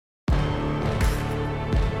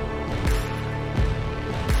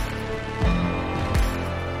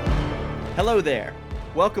Hello there.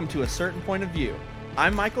 Welcome to A Certain Point of View.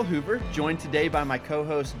 I'm Michael Hoover, joined today by my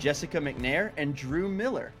co-hosts Jessica McNair and Drew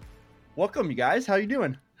Miller. Welcome, you guys. How you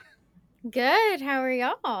doing? Good. How are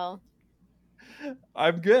y'all?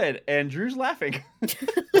 I'm good, and Drew's laughing.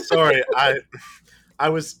 Sorry, I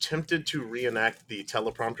was tempted to reenact the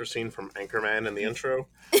teleprompter scene from Anchorman in the intro,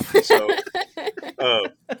 so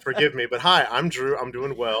forgive me. But hi, I'm Drew. I'm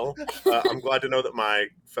doing well. I'm glad to know that my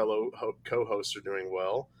fellow co-hosts are doing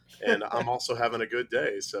well, and I'm also having a good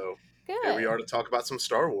day. So here we are to talk about some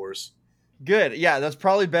Star Wars. Good. Yeah, that's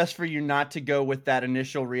probably best for you not to go with that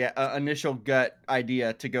initial gut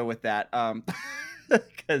idea to go with that,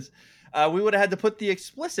 because we would have had to put the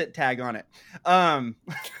explicit tag on it.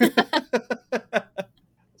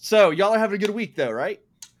 So y'all are having a good week, though, right?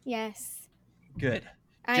 Yes. Good.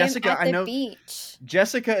 Jessica, I know beach.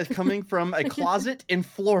 Jessica is coming from a closet in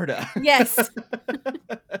Florida. Yes.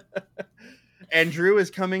 And Drew is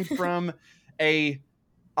coming from a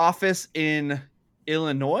office in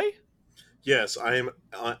Illinois. Yes, I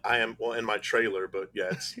am well in my trailer, but yeah,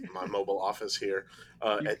 it's my mobile office here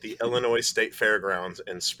at the Illinois State Fairgrounds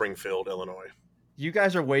in Springfield, Illinois. You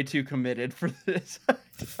guys are way too committed for this.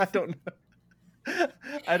 I don't know.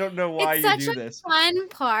 I don't know why you do this. It's such a fun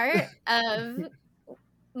part of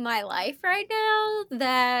my life right now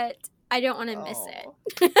that I don't want to miss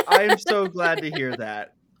it. I am so glad to hear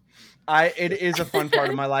that. It is a fun part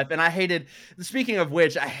of my life. And I hated, speaking of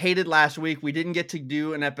which, I hated last week. We didn't get to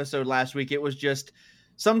do an episode last week. It was just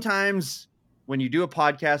sometimes when you do a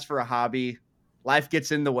podcast for a hobby, life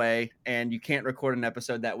gets in the way and you can't record an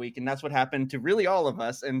episode that week. And that's what happened to really all of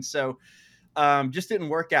us. And so just didn't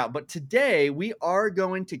work out. But today we are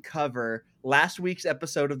going to cover last week's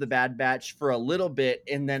episode of The Bad Batch for a little bit,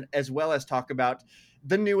 and then as well as talk about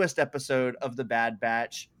the newest episode of The Bad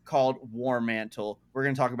Batch called War-Mantle. We're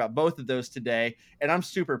going to talk about both of those today, and I'm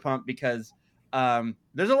super pumped because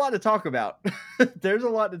there's a lot to talk about. There's a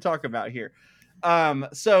lot to talk about here.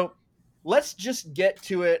 So let's just get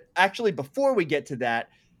to it. Actually, before we get to that,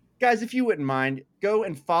 guys, if you wouldn't mind, go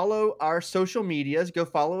and follow our social medias. Go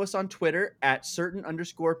follow us on Twitter at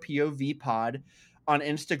certain_POV pod, on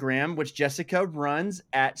Instagram, which Jessica runs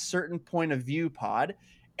at certain point of view pod.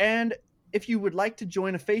 And if you would like to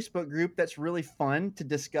join a Facebook group that's really fun to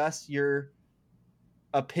discuss your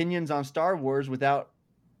opinions on Star Wars without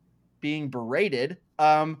being berated,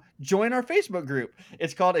 join our Facebook group.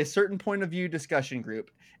 It's called A Certain Point of View Discussion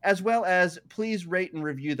Group. As well as please rate and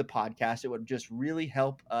review the podcast. It would just really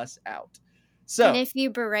help us out. So, and if you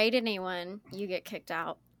berate anyone, you get kicked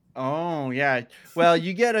out. Oh yeah. Well,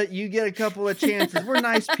 you get a couple of chances. We're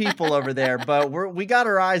nice people over there, but we got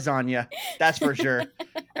our eyes on you. That's for sure.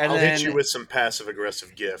 And I'll hit you with some passive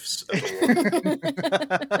aggressive gifts.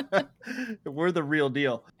 We're the real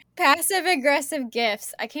deal. Passive aggressive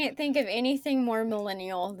gifts. I can't think of anything more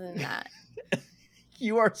millennial than that.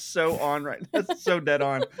 You are so on right. That's so dead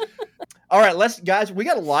on. All right, guys, we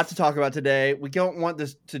got a lot to talk about today. We don't want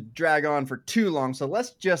this to drag on for too long, so let's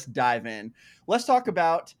just dive in. Let's talk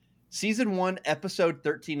about Season 1, Episode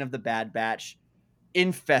 13 of The Bad Batch,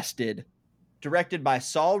 Infested, directed by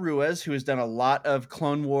Saul Ruiz, who has done a lot of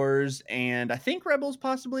Clone Wars and I think Rebels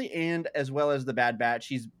possibly, and as well as The Bad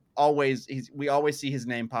Batch. We always see his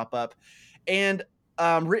name pop up. And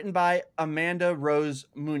written by Amanda Rose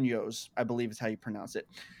Munoz, I believe is how you pronounce it.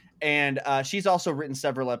 And she's also written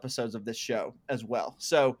several episodes of this show as well.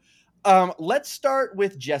 So let's start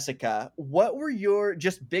with Jessica. What were your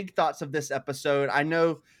just big thoughts of this episode? I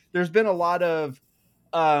know there's been a lot of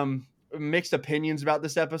mixed opinions about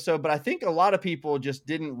this episode, but I think a lot of people just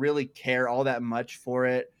didn't really care all that much for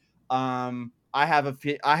it. I have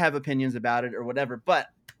opinions about it or whatever, but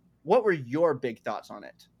what were your big thoughts on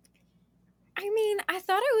it? I mean, I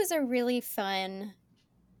thought it was a really fun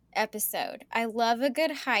episode. I love a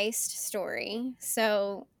good heist story,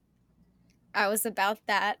 so I was about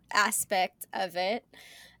that aspect of it.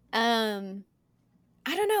 I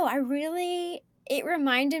don't know. It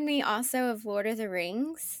reminded me also of Lord of the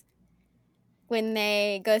Rings when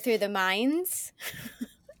they go through the mines.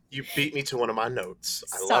 You beat me to one of my notes.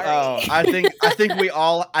 I Sorry. love it.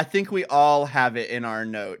 I think we all have it in our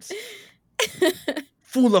notes.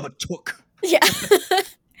 Fool of a took. Yeah.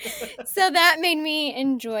 So that made me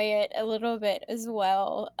enjoy it a little bit as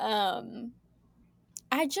well.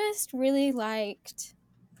 I just really liked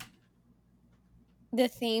the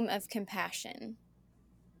theme of compassion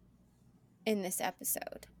in this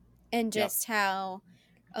episode, and just how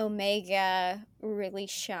Omega really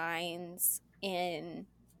shines in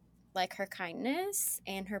like her kindness,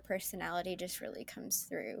 and her personality just really comes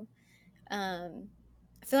through. I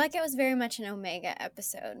feel like it was very much an Omega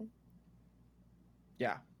episode.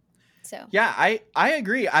 Yeah. So Yeah, I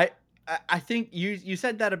agree. I think you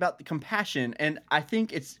said that about the compassion, and I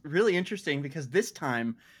think it's really interesting because this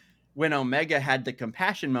time when Omega had the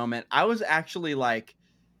compassion moment, I was actually like,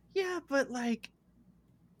 yeah, but like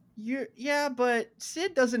but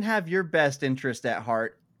Sid doesn't have your best interest at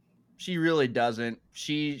heart. She really doesn't.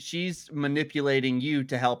 She's manipulating you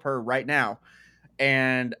to help her right now.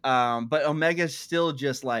 And but Omega's still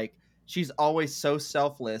just like, she's always so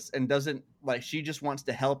selfless and doesn't like, she just wants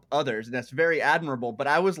to help others, and that's very admirable. But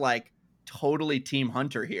I was like totally team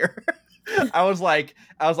Hunter here. I was like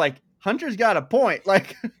Hunter's got a point.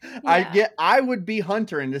 Like yeah, I would be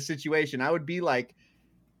Hunter in this situation. I would be like,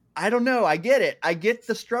 I don't know, I get it, I get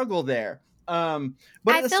the struggle there. But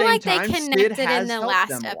at I the feel same like they time, Sid connected in has the helped last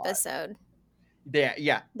them a lot. episode. Yeah,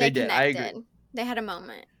 They they did. I agree. connected. They had a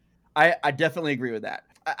moment. I definitely agree with that.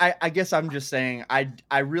 I guess I'm just saying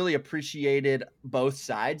I really appreciated both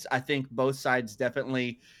sides. I think both sides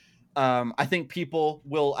definitely, I think people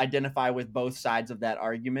will identify with both sides of that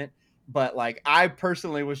argument. But like, I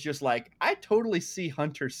personally was just like, I totally see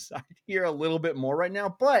Hunter's side here a little bit more right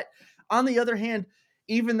now. But on the other hand,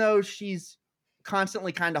 even though she's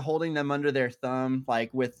constantly kind of holding them under their thumb, like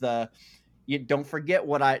with the, you don't forget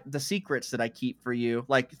the secrets that I keep for you,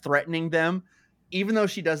 like threatening them. Even though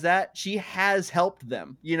she does that, she has helped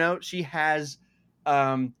them. She has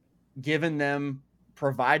um, given them,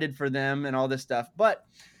 provided for them, and all this stuff. But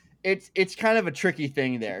it's kind of a tricky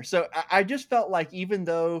thing there. So I just felt like even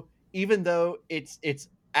though it's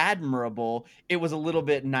admirable, it was a little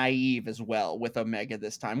bit naive as well with Omega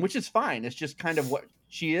this time, which is fine. It's just kind of what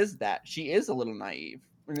she is. That she is a little naive,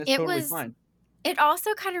 and it's It totally was. fine. It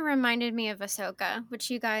also kind of reminded me of Ahsoka, which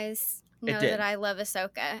you guys It know that did. I love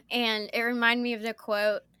Ahsoka, and it reminded me of the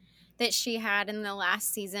quote that she had in the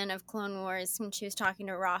last season of Clone Wars when she was talking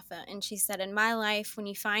to Rafa, and she said, "In my life, when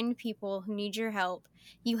you find people who need your help,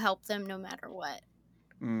 you help them no matter what."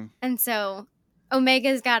 Mm. And so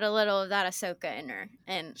Omega's got a little of that Ahsoka in her,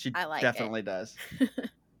 and She I like it. definitely does.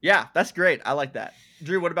 Yeah, that's great. I like that.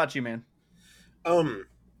 Drew, what about you, man? Um,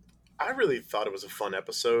 I really thought it was a fun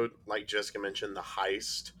episode. Like Jessica mentioned, the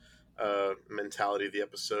heist mentality of the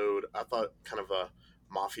episode. I thought kind of a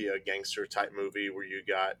mafia gangster type movie where you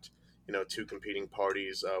got, two competing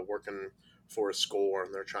parties working for a score,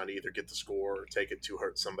 and they're trying to either get the score or take it to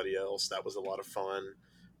hurt somebody else. That was a lot of fun.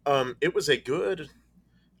 It was a good.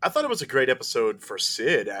 I thought it was a great episode for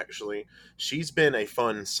Sid, actually. She's been a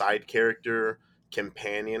fun side character,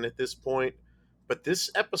 companion at this point. But this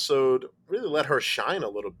episode really let her shine a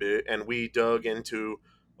little bit, and we dug into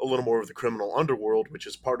a little more of the criminal underworld, which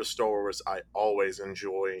is part of Star Wars I always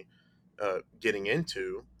enjoy getting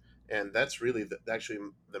into. And that's really actually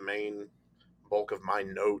the main bulk of my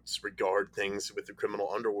notes regard things with the criminal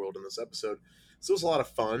underworld in this episode. So it was a lot of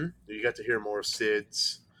fun. You got to hear more of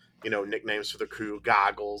Sid's, nicknames for the crew,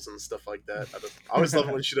 goggles and stuff like that. I always love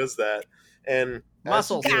it when she does that. And as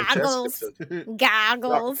Muscles. Jessica Goggles. said, dark,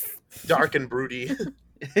 Goggles. dark and broody.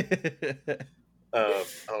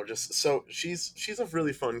 Just so she's a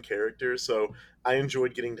really fun character. So I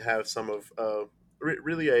enjoyed getting to have some of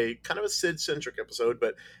really a kind of a Sid centric episode,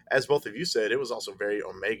 but as both of you said, it was also very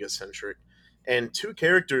Omega centric. And two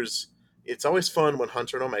characters, it's always fun when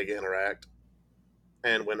Hunter and Omega interact,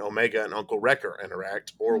 and when Omega and Uncle Wrecker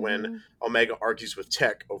interact, or when Mm-hmm. Omega argues with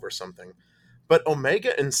Tech over something. But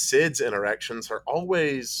Omega and Sid's interactions are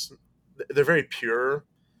always, they're very pure,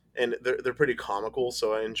 and they're pretty comical,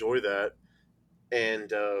 so I enjoy that.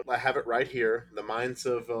 And I have it right here, The Minds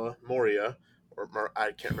of Moria, or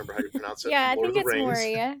I can't remember how you pronounce it, Yeah, from I Lord of think the it's Rings.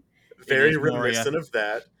 Moria. It Very is Moria. reminiscent of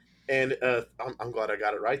that. And I'm glad I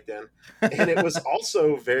got it right then. And it was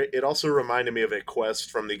also it also reminded me of a quest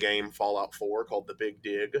from the game Fallout 4 called The Big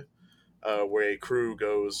Dig, where a crew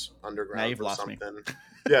goes Now underground you've for lost me. something.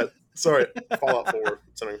 Yeah, sorry, Fallout 4.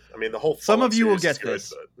 I mean, the whole Some Fallout of you will series is get good,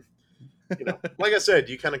 this. but like I said,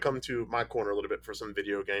 you kind of come to my corner a little bit for some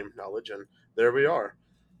video game knowledge, and there we are.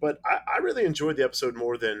 But I really enjoyed the episode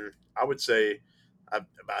more than I would say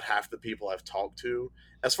about half the people I've talked to.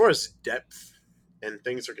 As far as depth and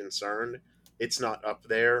things are concerned, it's not up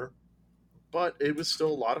there, but it was still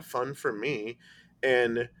a lot of fun for me.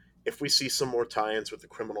 And if we see some more tie-ins with the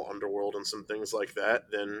criminal underworld and some things like that,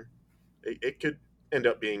 then it could end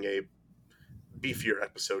up being a beefier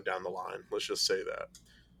episode down the line. Let's just say that.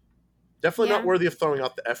 Definitely not Yeah. worthy of throwing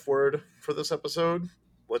out the F word for this episode.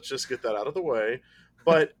 Let's just get that out of the way.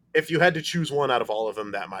 But if you had to choose one out of all of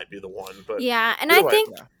them, that might be the one. But Yeah, and either I way,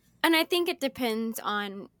 think and I think it depends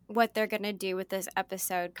on what they're going to do with this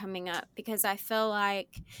episode coming up, because I feel like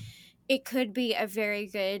it could be a very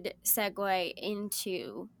good segue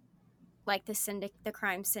into like the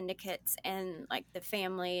crime syndicates and like the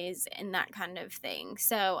families and that kind of thing.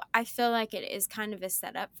 So I feel like it is kind of a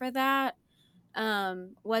setup for that.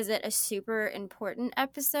 Was it a super important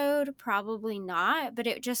episode? Probably not, but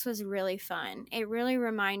it just was really fun. It really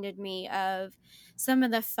reminded me of some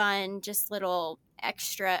of the fun, just little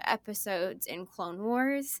extra episodes in Clone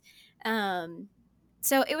Wars.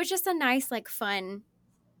 So it was just a nice, like, fun.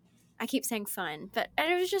 I keep saying fun, but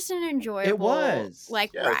it was just an It enjoyable, was. like,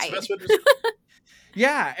 Yeah, that's the ride. best way to describe it.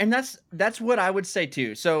 Yeah, and that's what I would say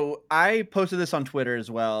too. So I posted this on Twitter as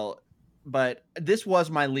well, but this was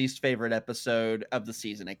my least favorite episode of the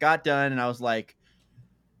season. It got done, and I was like,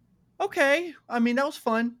 okay. I mean, that was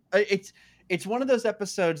fun. It's one of those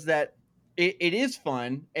episodes that it is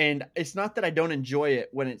fun, and it's not that I don't enjoy it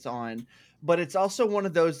when it's on, but it's also one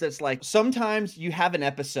of those that's like sometimes you have an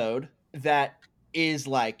episode that is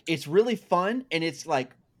like it's really fun and it's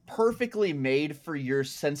like perfectly made for your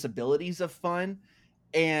sensibilities of fun.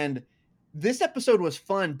 And this episode was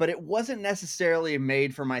fun, but it wasn't necessarily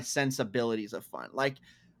made for my sensibilities of fun. Like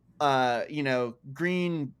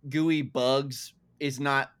green gooey bugs is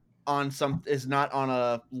not on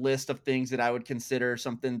a list of things that I would consider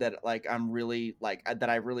something that like I'm really like that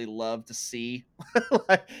I really love to see.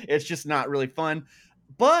 Like, it's just not really fun.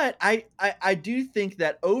 But I do think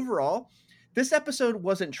that overall, this episode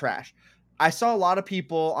wasn't trash. I saw a lot of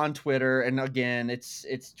people on Twitter, and again,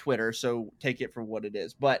 it's Twitter, so take it for what it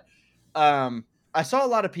is. But I saw a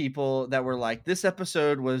lot of people that were like, this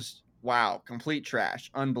episode was wow, complete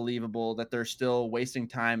trash, unbelievable that they're still wasting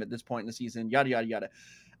time at this point in the season, yada yada yada,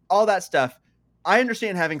 all that stuff. I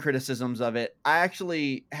understand having criticisms of it. I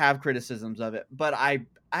actually have criticisms of it, but I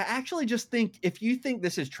actually just think if you think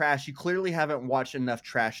this is trash, you clearly haven't watched enough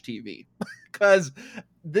trash TV because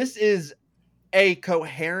this is a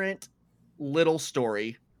coherent little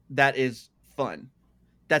story that is fun.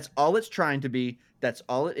 That's all it's trying to be. That's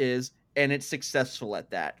all it is. And it's successful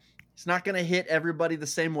at that. It's not going to hit everybody the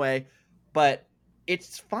same way, but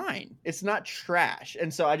it's fine. It's not trash.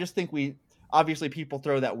 And so I just think obviously people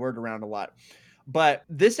throw that word around a lot. But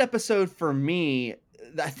this episode for me,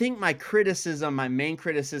 I think my main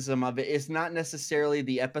criticism of it is not necessarily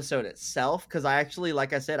the episode itself, because I actually,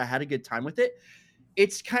 like I said, I had a good time with it.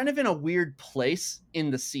 It's kind of in a weird place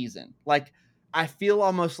in the season. Like, I feel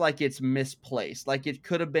almost like it's misplaced. Like, it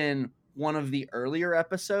could have been one of the earlier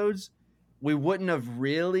episodes. We wouldn't have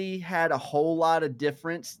really had a whole lot of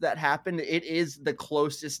difference that happened. It is the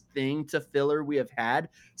closest thing to filler we have had.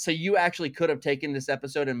 So you actually could have taken this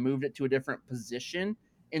episode and moved it to a different position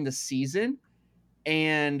in the season,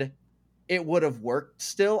 and it would have worked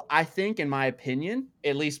still, I think, in my opinion,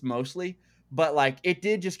 at least mostly. But like, it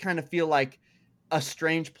did just kind of feel like a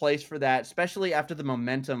strange place for that, especially after the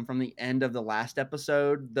momentum from the end of the last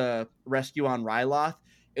episode, the rescue on Ryloth.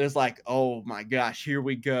 It was like, oh my gosh, here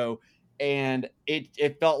we go. And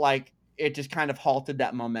it felt like it just kind of halted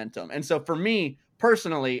that momentum. And so for me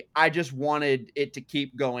personally, I just wanted it to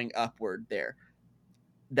keep going upward there.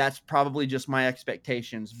 That's probably just my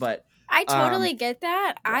expectations, but I totally get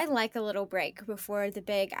that. yeah. I like a little break before the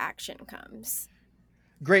big action comes.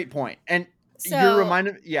 Great point. And So you're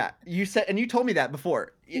reminded, yeah, you said, and you told me that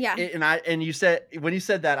before. Yeah. And you said, when you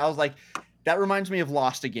said that, I was like, that reminds me of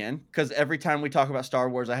Lost again, because every time we talk about Star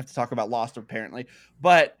Wars, I have to talk about Lost apparently.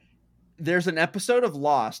 But there's an episode of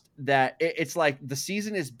Lost that it's like the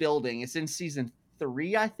season is building. It's in season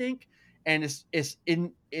 3, I think, and it's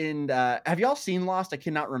in have y'all seen Lost? I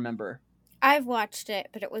cannot remember. I've watched it,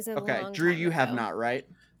 but it was a Okay, long Drew, time you ago. have not, right?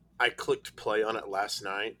 I clicked play on it last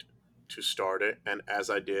night to start it, and as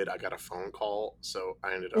I did, I got a phone call, so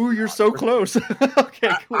I ended up. Oh, you're so close.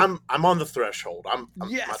 Okay, cool. I'm on the threshold. I'm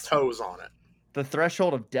Yes. My toes on it. The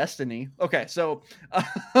threshold of destiny. Okay, so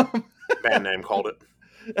Band name called it.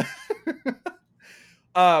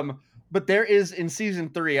 But there is in season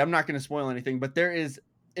 3, I'm not going to spoil anything, but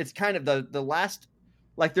it's kind of the last,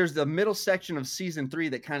 like there's the middle section of season 3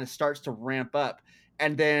 that kind of starts to ramp up,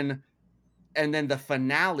 and then the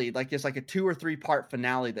finale, like it's like a 2 or 3 part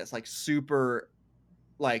finale that's like super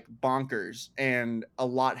like bonkers and a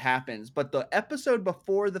lot happens. But the episode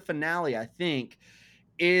before the finale, I think,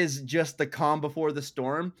 is just the calm before the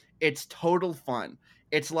storm. It's total fun.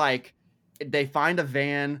 It's like they find a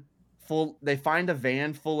van full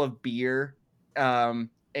of beer,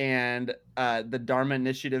 and the Dharma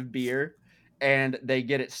Initiative beer, and they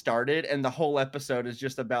get it started, and the whole episode is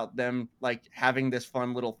just about them like having this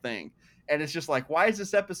fun little thing. And it's just like, why is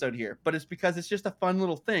this episode here? But it's because it's just a fun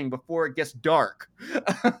little thing before it gets dark.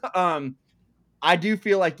 I do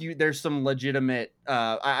feel like there's some legitimate,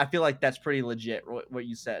 I feel like that's pretty legit what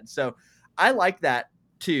you said. So I like that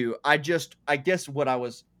too. I guess what I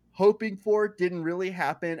was hoping for didn't really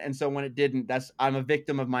happen. And so when it didn't, I'm a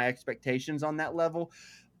victim of my expectations on that level.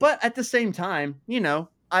 But at the same time,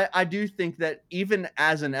 I do think that even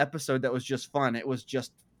as an episode that was just fun, it was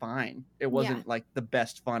just fine. It wasn't like the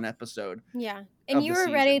best fun episode. Yeah. And of you the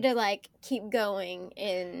were ready season. to like keep going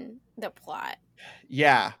in the plot.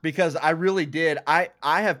 Yeah, because I really did. I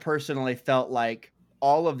have personally felt like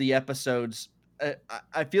all of the episodes.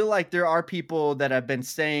 I feel like there are people that have been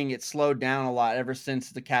saying it slowed down a lot ever since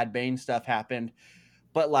the Cad Bane stuff happened.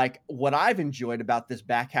 But like what I've enjoyed about this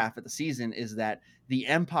back half of the season is that the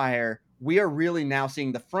Empire, we are really now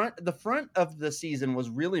seeing the front. The front of the season was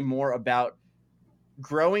really more about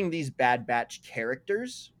growing these Bad Batch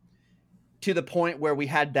characters to the point where we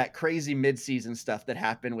had that crazy mid-season stuff that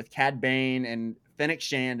happened with Cad Bane and Fennec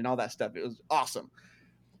Shand and all that stuff. It was awesome.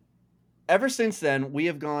 Ever since then, we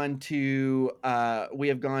have gone to a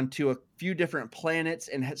few different planets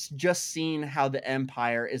and has just seen how the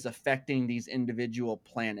Empire is affecting these individual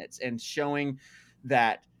planets and showing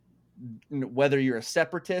that whether you're a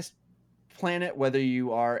separatist planet, whether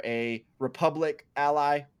you are a Republic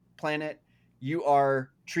ally planet, you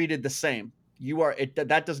are treated the same.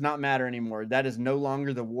 That does not matter anymore. That is no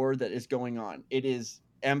longer the war that is going on. It is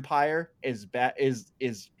Empire is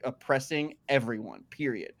oppressing everyone.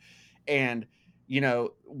 Period. And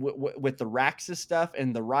with the Raxus stuff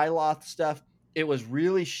and the Ryloth stuff, it was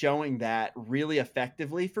really showing that really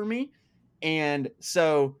effectively for me. And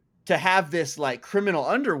so to have this like criminal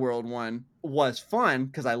underworld one was fun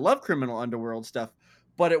because I love criminal underworld stuff,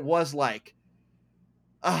 but it was like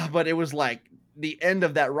the end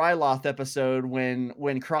of that Ryloth episode when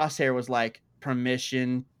Crosshair was like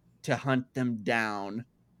permission to hunt them down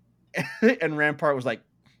and Rampart was like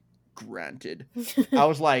granted. I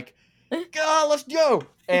was like, God, let's go.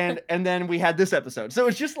 And then we had this episode. So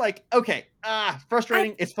it's just like, okay,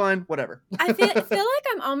 frustrating. It's fun, whatever. I feel like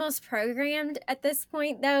I'm almost programmed at this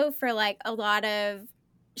point though for like a lot of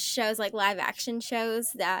shows, like live action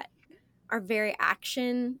shows that are very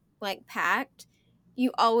action like packed.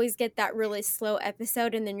 You always get that really slow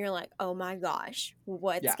episode and then you're like, oh my gosh,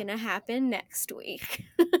 what's gonna happen next week?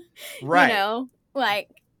 Right.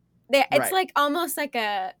 It's like almost like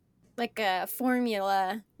a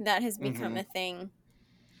formula that has become a thing.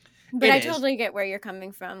 But I totally get where you're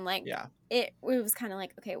coming from. Like, it was kind of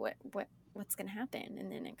like, okay, what's gonna happen? And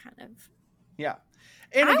then it kind of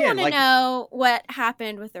And I again, want to know what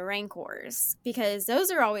happened with the Rancors because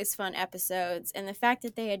those are always fun episodes, and the fact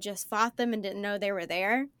that they had just fought them and didn't know they were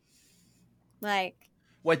there, like,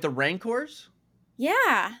 wait, the Rancors?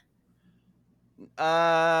 Yeah.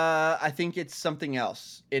 I think it's something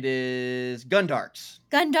else. It is Gundarks.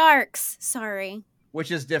 Gundarks. Sorry. Which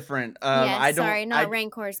is different. Sorry, not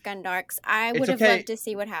Rancors, Gundarks. I would have loved to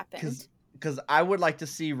see what happened. Because I would like to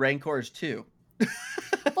see Rancors too.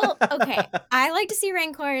 Well, okay. I like to see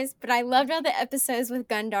Rancors, but I loved all the episodes with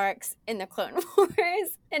Gundarks in the Clone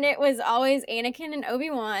Wars. And it was always Anakin and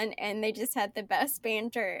Obi-Wan, and they just had the best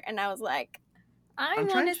banter. And I was like, I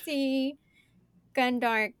want to see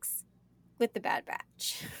Gundarks with the Bad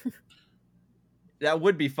Batch. That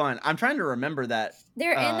would be fun. I'm trying to remember that.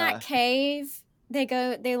 They're in that cave.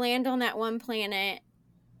 They land on that one planet,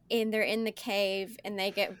 and they're in the cave, and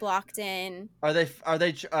they get blocked in. Are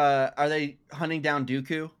they hunting down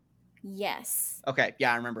Dooku? Yes. Okay.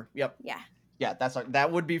 Yeah, I remember. Yep. Yeah. Yeah,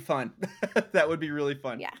 that would be fun. That would be really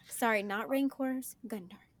fun. Yeah. Sorry, not Rancors,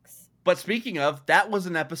 Gundarks. But speaking of, that was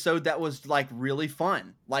an episode that was like really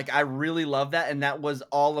fun. Like I really loved that, and that was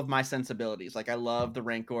all of my sensibilities. Like I loved the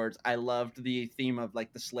Rancors. I loved the theme of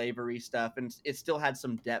like the slavery stuff, and it still had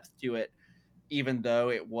some depth to it, even though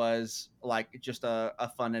it was like just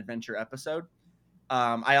a fun adventure episode.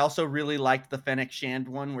 I also really liked the Fennec Shand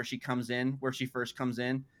one where she first comes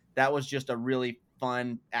in. That was just a really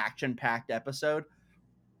fun, action-packed episode.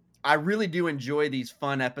 I really do enjoy these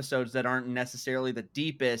fun episodes that aren't necessarily the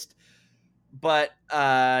deepest, but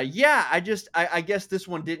I guess this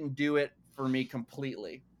one didn't do it for me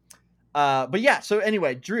completely. But yeah, so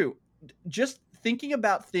anyway, Drew, just thinking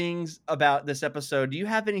about things about this episode, do you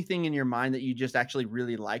have anything in your mind that you just actually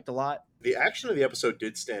really liked a lot? The action of the episode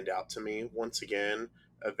did stand out to me. Once again,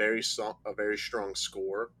 a very strong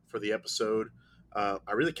score for the episode.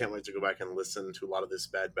 I really can't wait to go back and listen to a lot of this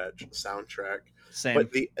Bad Batch soundtrack. Same.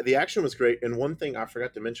 But the action was great, and one thing I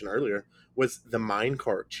forgot to mention earlier was the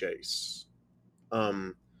minecart chase.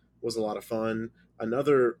 Was a lot of fun.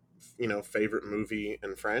 Another, favorite movie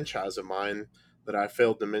and franchise of mine that I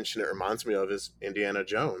failed to mention it reminds me of is Indiana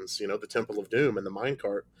Jones. The Temple of Doom and the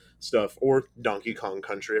minecart stuff, or Donkey Kong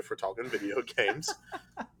Country if we're talking video games.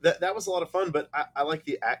 That was a lot of fun, but I like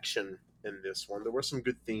the action in this one. There were some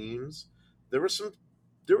good themes. There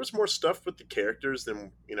there was more stuff with the characters than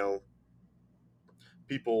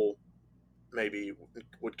people maybe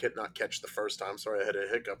would not catch the first time. Sorry, I had a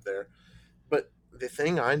hiccup there. But the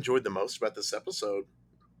thing I enjoyed the most about this episode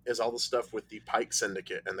is all the stuff with the Pike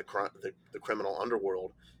Syndicate and the criminal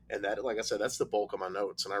underworld, and that, like I said, that's the bulk of my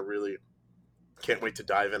notes, and I really can't wait to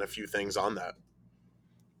dive in a few things on that.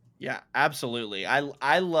 Yeah, absolutely.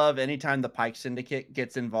 I love anytime the Pike Syndicate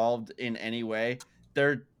gets involved in any way.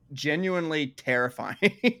 They're genuinely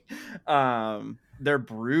terrifying. They're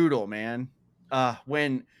brutal, man.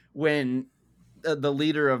 When the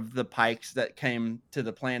leader of the Pikes that came to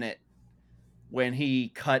the planet, when he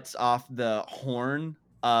cuts off the horn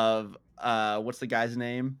of what's the guy's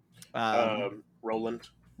name? Roland.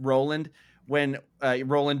 Roland. When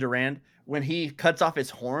Roland Durand, when he cuts off his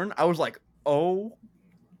horn, I was like, oh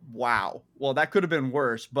wow. Well, that could have been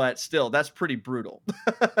worse, but still, that's pretty brutal.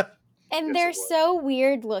 And Yes, they're it was. so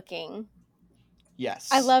weird looking. Yes.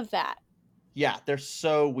 I love that. Yeah, they're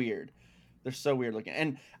so weird. They're so weird looking.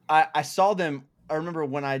 And I saw them. I remember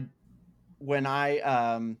when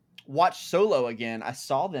I watched Solo again, I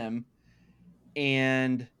saw them,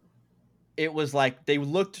 and it was like they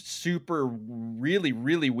looked super really,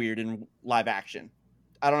 really weird in live action.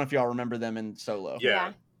 I don't know if y'all remember them in Solo.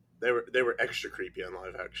 Yeah. They were extra creepy in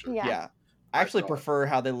live action. Yeah. I actually thought. prefer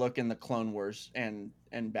how they look in the Clone Wars and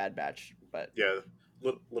Bad Batch, but Yeah,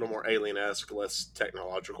 little more alien-esque, less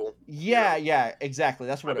technological. yeah, exactly.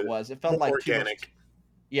 That's what it was. It felt more like organic.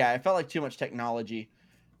 it felt like too much technology.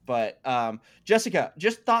 But Jessica,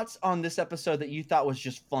 just thoughts on this episode that you thought was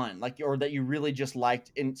just fun, like, or that you really just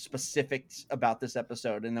liked in specifics about this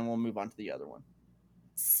episode, and then we'll move on to the other one.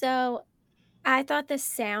 So I thought the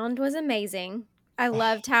sound was amazing. I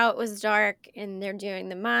loved how it was dark and they're doing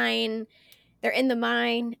the mine. They're in the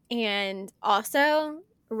mine, and also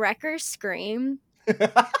Wrecker's scream.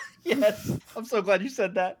 Yes, I'm so glad you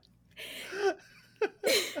said that.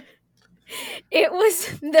 It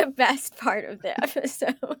was the best part of the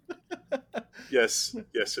episode. Yes,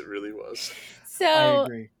 it really was. So, I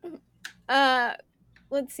agree.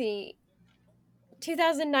 Let's see.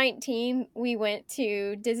 2019, we went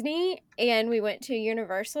to Disney and we went to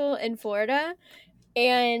Universal in Florida.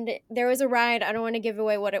 And there was a ride. I don't want to give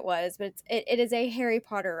away what it was, but it is a Harry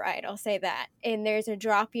Potter ride. I'll say that. And there's a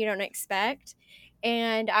drop you don't expect.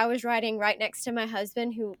 And I was riding right next to my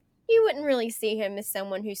husband, who you wouldn't really see him as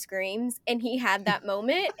someone who screams. And he had that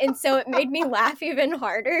moment. And so it made me laugh even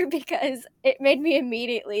harder because it made me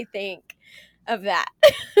immediately think of that.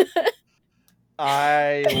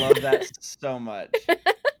 I love that so much.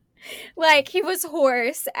 Like, he was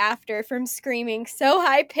hoarse after from screaming so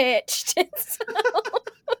high pitched. So...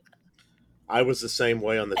 I was the same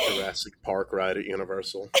way on the Jurassic Park ride at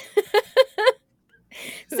Universal.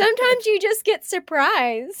 Sometimes you just get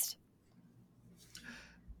surprised.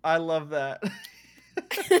 I love that.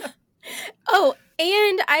 Oh,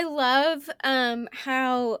 and I love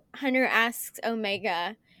how Hunter asks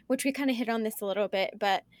Omega, which we kind of hit on this a little bit,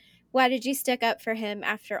 but why did you stick up for him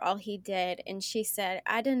after all he did? And she said,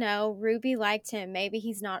 I don't know, Ruby liked him. Maybe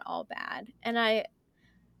he's not all bad. And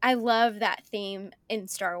I love that theme in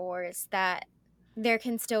Star Wars, that there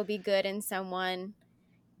can still be good in someone,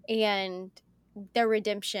 and the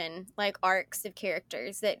redemption, like arcs of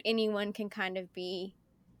characters, that anyone can kind of be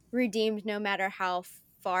redeemed no matter how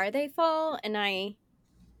far they fall. And I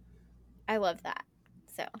love that.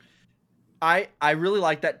 So I really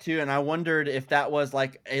like that too, and I wondered if that was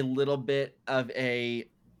like a little bit of a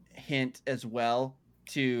hint as well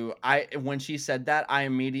to when she said that, I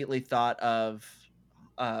immediately thought of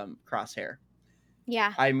Crosshair.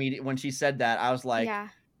 yeah. When she said that, I was like, Yeah.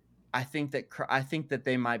 I think that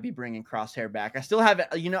they might be bringing Crosshair back. I still haven't,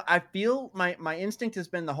 I feel my instinct has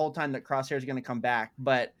been the whole time that Crosshair is going to come back,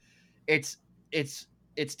 but it's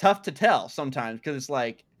tough to tell sometimes, because it's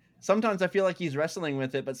like sometimes I feel like he's wrestling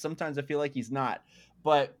with it, but sometimes I feel like he's not.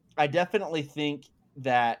 But I definitely think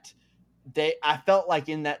that I felt like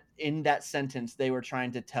in that sentence they were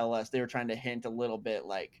trying to tell us, they were trying to hint a little bit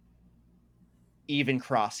like even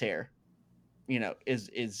Crosshair,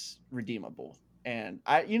 is redeemable. And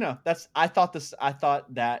I thought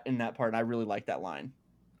that in that part, and I really liked that line.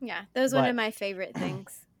 Yeah, that was one of my favorite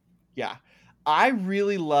things. Yeah, I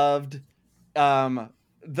really loved one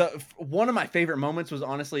of my favorite moments was,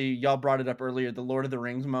 honestly, y'all brought it up earlier, the Lord of the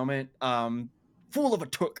Rings moment. Fool of a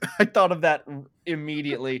took. I thought of that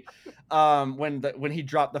immediately. When he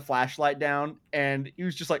dropped the flashlight down and he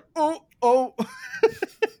was just like, oh.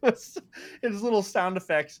 His little sound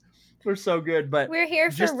effects were so good. But we're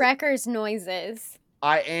here for Wrecker's noises.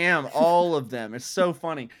 I am, all of them. It's so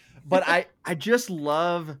funny. But I just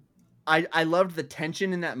love I loved the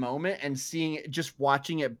tension in that moment and seeing it, just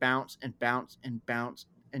watching it bounce and bounce and bounce,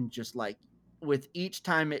 and just like with each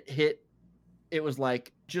time it hit, it was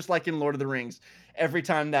like just like in Lord of the Rings. Every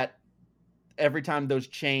time those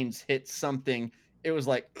chains hit something, it was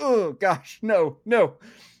like, oh gosh, no, no.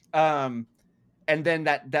 Um, and then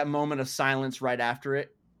that moment of silence right after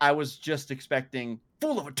it, I was just expecting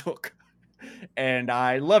full of a took, and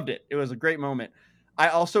I loved it. It was a great moment. I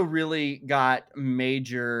also really got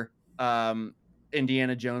major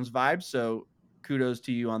Indiana Jones vibes, so kudos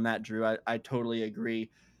to you on that, Drew. I totally agree.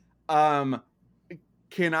 Um,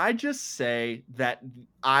 can I just say that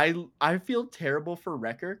I feel terrible for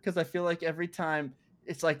Wrecker, because I feel like every time,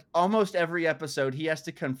 it's like almost every episode he has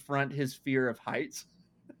to confront his fear of heights,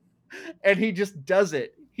 and he just does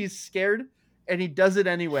it. He's scared and he does it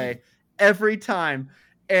anyway every time.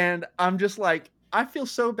 And I'm just like, I feel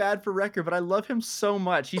so bad for Wrecker, but I love him so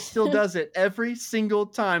much. He still does it every single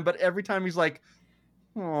time, but every time he's like,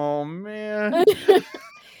 oh man.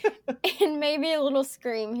 And maybe a little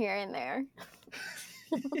scream here and there.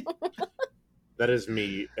 That is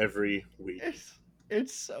me every week.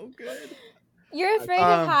 It's so good. You're afraid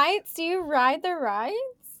of heights? Do you ride the rides?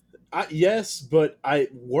 Yes, but I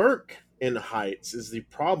work in heights is the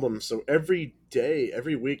problem. So every day,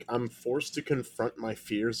 every week, I'm forced to confront my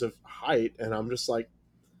fears of height, and I'm just like,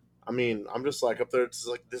 I'm just like up there. It's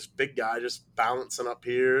like this big guy just balancing up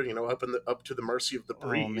here, up to the mercy of the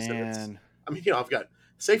breeze. Oh And it's, man. I've got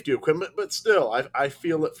safety equipment, but still, I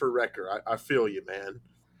feel it for Wrecker. I feel you, man.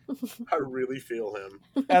 I really feel him.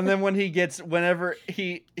 And then whenever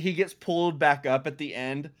he gets pulled back up at the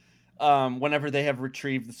end, whenever they have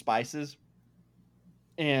retrieved the spices,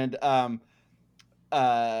 and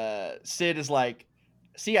Sid is like,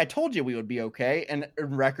 see, I told you we would be okay. And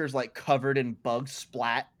Wrecker's like covered in bug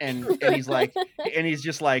splat, and he's like, and he's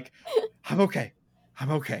just like, I'm okay.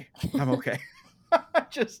 I'm okay. I'm okay.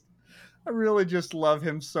 I really just love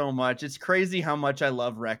him so much. It's crazy how much I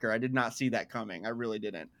love Wrecker. I did not see that coming. I really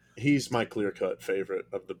didn't. He's my clear-cut favorite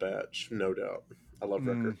of the batch, no doubt. I love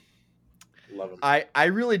Wrecker. Love him. I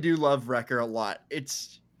really do love Wrecker a lot.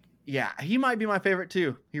 He might be my favorite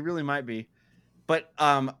too. He really might be. But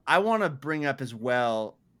I want to bring up as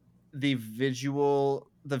well the visuals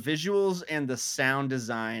and the sound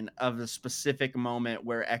design of the specific moment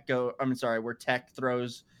where where Tech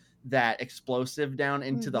throws that explosive down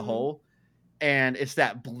into the hole, and it's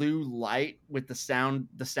that blue light with the sound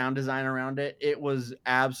design around it. It was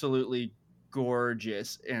absolutely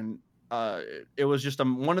gorgeous, and it was just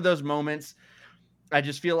one of those moments. I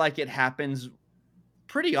just feel like it happens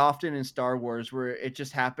pretty often in Star Wars where it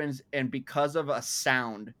just happens, and because of a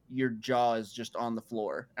sound, your jaw is just on the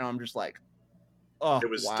floor, and I'm just like, oh, it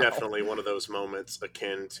was definitely one of those moments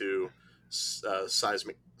akin to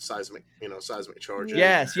seismic charges.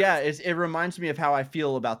 Yes, yeah. It reminds me of how I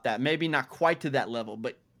feel about that. Maybe not quite to that level,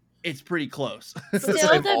 but it's pretty close.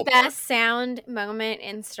 Still, the best sound moment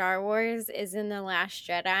in Star Wars is in The Last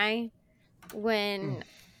Jedi, when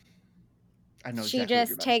I know she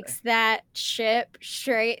exactly just takes that ship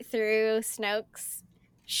straight through Snoke's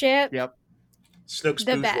ship. Yep. Snoke's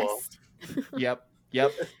the bourgeois. best. Yep.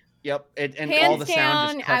 And hands all the sound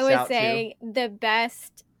down, just cuts I would out say too. the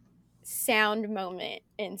best sound moment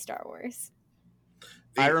in Star Wars.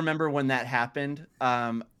 I remember when that happened.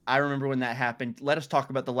 Let us talk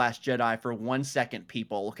about The Last Jedi for 1 second,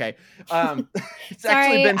 people. Okay. It's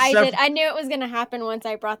Sorry, actually been I knew it was going to happen once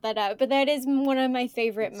I brought that up, but that is one of my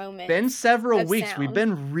favorite moments. Been several weeks. Sound. We've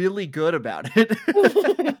been really good about it.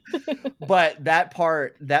 But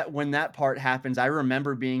when that part happens, I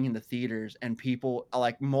remember being in the theaters, and people,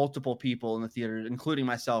 like multiple people in the theaters, including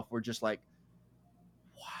myself, were just like,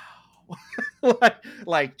 wow.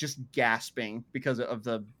 like just gasping because of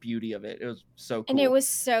the beauty of it. It was so cool. And it was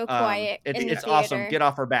so quiet. It's awesome. Get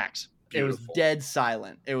off our backs. Beautiful. It was dead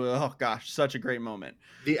silent. It was, oh gosh, such a great moment.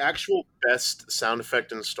 The actual best sound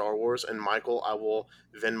effect in Star Wars, and Michael, I will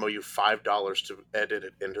Venmo you $5 to edit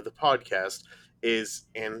it into the podcast, is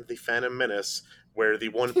in The Phantom Menace, where the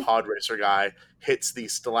one pod racer guy hits the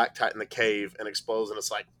stalactite in the cave and explodes, and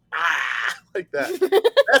it's like, ah, like that. That's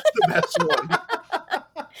the best one.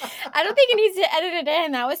 I don't think he needs to edit it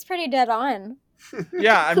in. That was pretty dead on.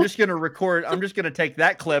 Yeah, I'm just gonna take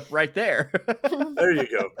that clip right there. There you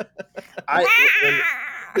go.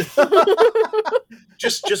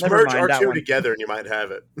 Just merge our two together and you might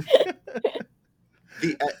have it.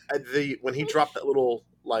 When he dropped that little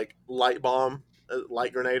like light bomb,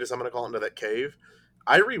 light grenade, as I'm gonna call it, into that cave,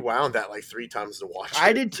 I rewound that like 3 times to watch it.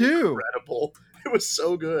 I did too. Incredible. It was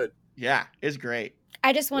so good. Yeah, it's great.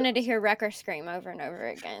 I just wanted to hear Wrecker scream over and over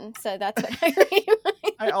again, so that's what I rewound.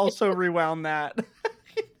 I also rewound that.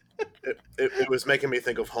 It was making me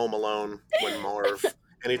think of Home Alone when Marv,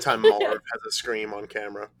 anytime Marv has a scream on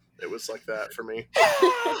camera, it was like that for me.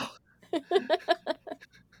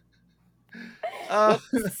 Uh,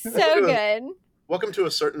 So good. Welcome to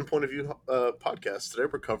a certain point of view podcast. Today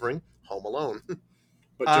we're covering Home Alone,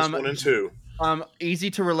 but just 1 and 2. Easy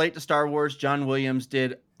to relate to Star Wars. John Williams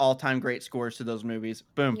did all-time great scores to those movies.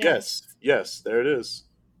 Boom. Yes, there it is.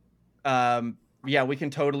 Yeah, we can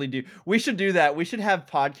totally do. We should do that. We should have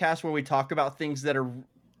podcasts where we talk about things that are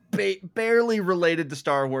barely related to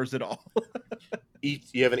Star Wars at all.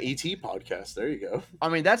 You have an ET podcast. There you go. I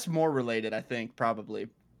mean, that's more related, I think, probably.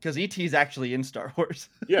 Because E.T. is actually in Star Wars.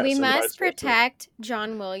 Yes, we and must vice versa. protect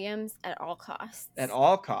John Williams at all costs. At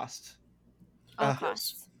all costs. All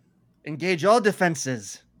costs. Engage all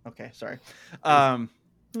defenses. Okay, sorry.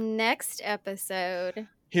 Next episode.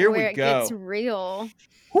 Here where we go. It gets real.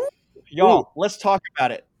 Y'all, let's talk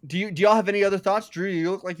about it. Do y'all have any other thoughts? Drew,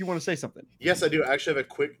 you look like you want to say something. Yes, I do. I actually have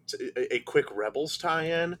a quick Rebels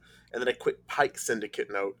tie-in and then a quick Pike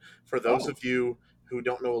Syndicate note. For those of you who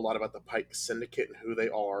don't know a lot about the Pike Syndicate and who they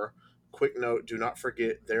are, quick note, do not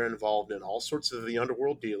forget they're involved in all sorts of the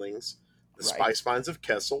underworld dealings, the Spice Mines of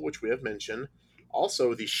Kessel, which we have mentioned,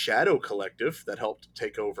 also the Shadow Collective that helped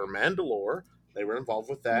take over Mandalore. They were involved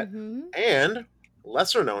with that. And,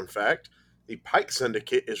 lesser known fact, the Pike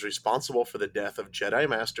Syndicate is responsible for the death of Jedi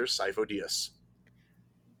Master Sifo Dyas.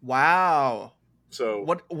 Wow. So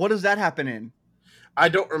what does that happen in? I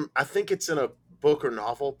think it's in a book or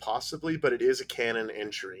novel, possibly, but it is a canon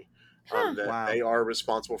entry that they are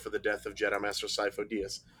responsible for the death of Jedi Master Sifo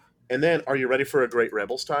Dyas. And then, are you ready for a great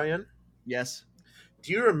Rebels tie-in? Yes.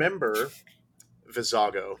 Do you remember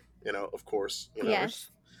Vizago? Of course. Yes.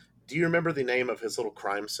 Do you remember the name of his little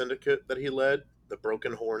crime syndicate that he led? The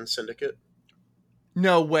Broken Horn Syndicate?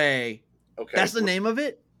 No way. Okay. That's the name of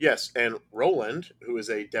it? Yes, and Roland, who is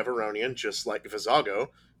a Deveronian, just like Vizago,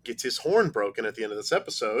 gets his horn broken at the end of this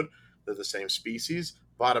episode. They're the same species.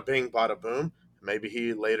 Bada bing, bada boom. Maybe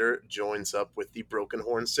he later joins up with the Broken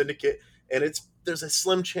Horn Syndicate, and there's a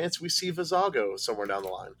slim chance we see Vizago somewhere down the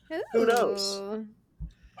line. Ooh. Who knows?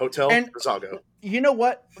 Hotel Vizago. You know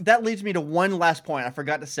what? That leads me to one last point I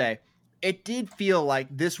forgot to say. It did feel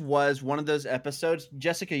like this was one of those episodes.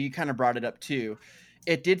 Jessica, you kind of brought it up too.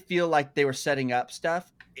 It did feel like they were setting up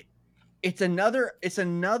stuff. It's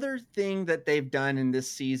another thing that they've done in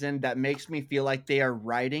this season that makes me feel like they are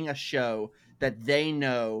writing a show that they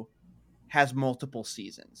know has multiple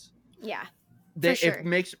seasons. Yeah. For sure.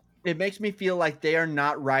 It makes me feel like they are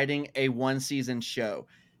not writing a one season show.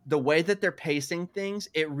 The way that they're pacing things,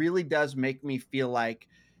 it really does make me feel like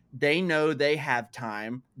they know they have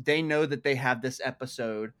time. They know that they have this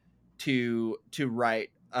episode to write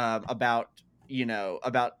about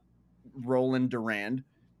Roland Durand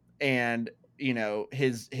and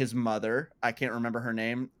his mother. I can't remember her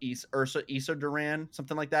name. Issa Durand,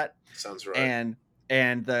 something like that. Sounds right.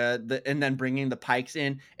 And then bringing the Pikes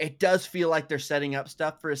in. It does feel like they're setting up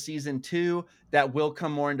stuff for a season 2 that will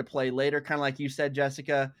come more into play later. Kind of like you said,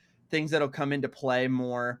 Jessica, things that'll come into play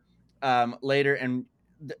more later. And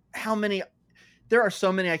there are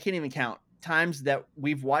so many, I can't even count times that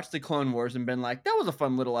we've watched the Clone Wars and been like, that was a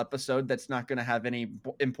fun little episode that's not going to have any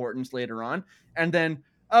importance later on. And then,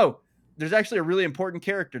 there's actually a really important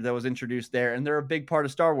character that was introduced there, and they're a big part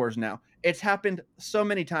of Star Wars now. It's happened so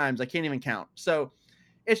many times, I can't even count. So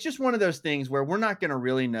it's just one of those things where we're not going to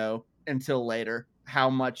really know until later how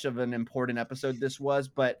much of an important episode this was,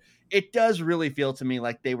 but it does really feel to me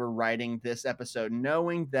like they were writing this episode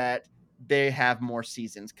knowing that they have more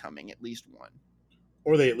seasons coming, at least one.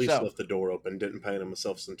 Or they at least left the door open, didn't paint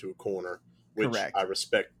themselves into a corner, which correct.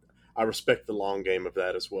 I respect the long game of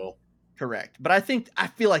that as well. Correct. But I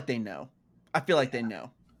feel like they know. They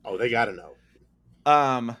know. Oh, they got to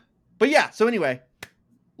know. But yeah, so anyway,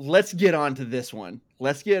 let's get on to this one.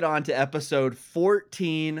 Let's get on to episode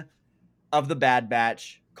 14 of the Bad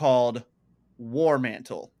Batch called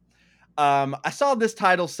War-Mantle. I saw this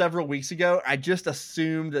title several weeks ago. I just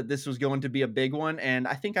assumed that this was going to be a big one, and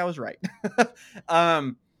I think I was right.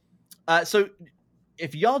 So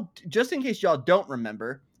if y'all, just in case y'all don't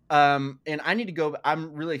remember, and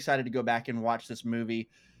I'm really excited to go back and watch this movie.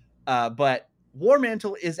 But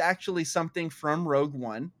War-Mantle is actually something from Rogue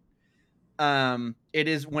One. It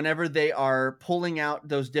is whenever they are pulling out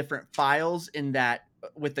those different files in that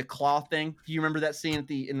with the claw thing. Do you remember that scene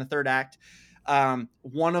in the third act?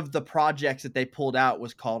 One of the projects that they pulled out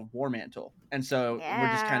was called War-Mantle. And so we're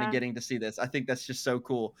just kind of getting to see this. I think that's just so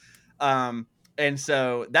cool. And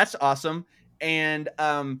so that's awesome. And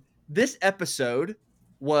this episode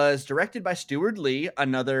was directed by Stuart Lee,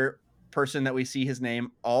 another person that we see his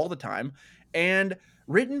name all the time, and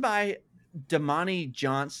written by Damani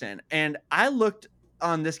Johnson. And I looked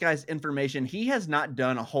on this guy's information. He has not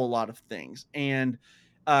done a whole lot of things. And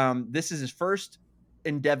this is his first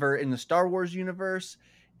endeavor in the Star Wars universe.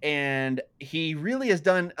 And he really has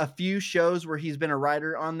done a few shows where he's been a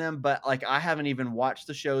writer on them, but like I haven't even watched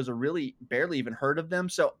the shows or really barely even heard of them.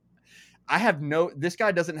 So this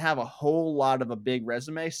guy doesn't have a whole lot of a big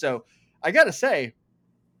resume. So I got to say,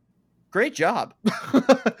 great job.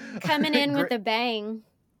 Coming in with a bang.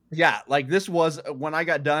 Yeah, like this was when I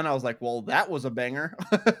got done, I was like, well, that was a banger.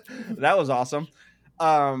 That was awesome.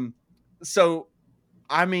 So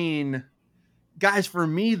I mean, guys, for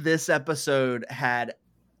me, this episode had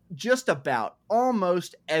just about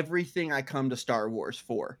almost everything I come to Star Wars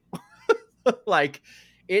for. Like,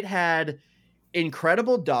 it had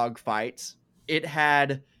incredible dogfights. It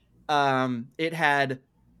had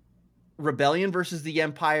rebellion versus the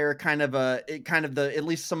empire, kind of at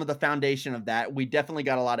least some of the foundation of that. We definitely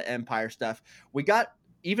got a lot of empire stuff. We got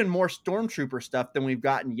even more stormtrooper stuff than we've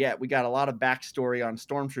gotten yet. We got a lot of backstory on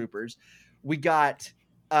stormtroopers. We got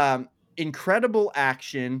incredible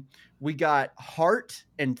action. We got heart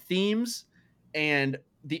and themes, and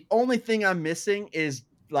the only thing I'm missing is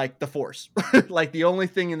like the Force. Like the only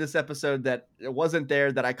thing in this episode that wasn't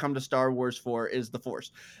there that I come to Star Wars for is the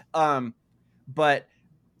Force. But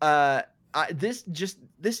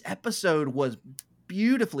this episode was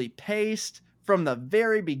beautifully paced from the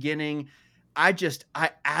very beginning. I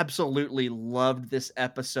absolutely loved this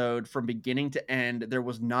episode from beginning to end. There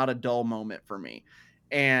was not a dull moment for me.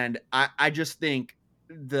 And I just think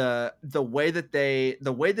the way that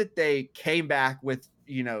they came back with,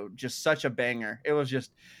 just such a banger. It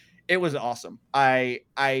was awesome. I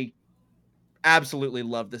absolutely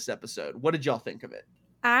loved this episode. What did y'all think of it?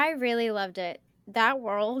 I really loved it. That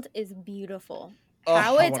world is beautiful. Oh,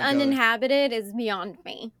 How I it's wanna go there. uninhabited is beyond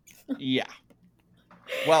me. Yeah.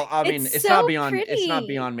 Well, I mean, it's so not beyond pretty.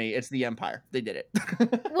 me. It's the Empire. They did it.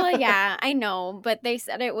 Well, yeah, I know, but they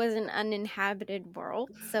said it was an uninhabited world,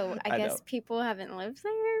 so I guess know. people haven't lived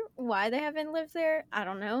there. Why they haven't lived there, I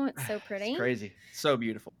don't know. It's so pretty. It's crazy. So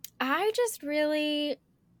beautiful. I just really,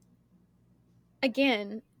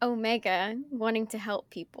 again, Omega wanting to help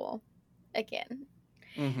people again.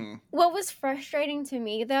 Mm-hmm. What was frustrating to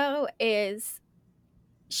me, though, is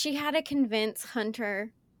she had to convince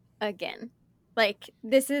Hunter again. Like,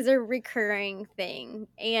 this is a recurring thing.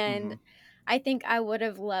 And I think I would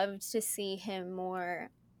have loved to see him more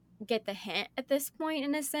get the hint at this point,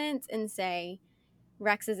 in a sense, and say,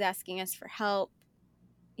 Rex is asking us for help.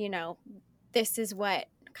 This is what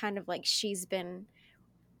kind of like she's been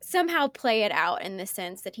somehow play it out in the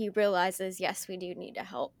sense that he realizes, yes, we do need to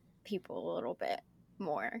help people a little bit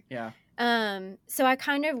more. Yeah. So I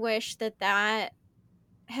kind of wish that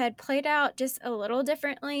had played out just a little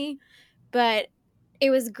differently, but it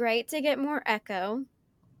was great to get more Echo.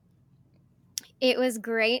 It was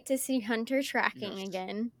great to see Hunter tracking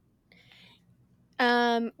again.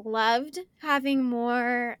 Loved having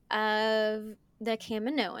more of the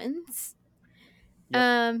Kaminoans.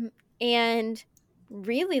 Yep. And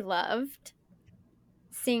really loved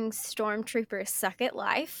seeing stormtroopers suck at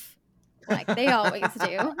life like they always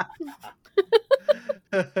do.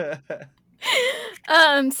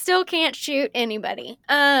 Still can't shoot anybody.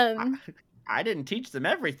 I didn't teach them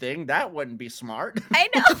everything. That wouldn't be smart. I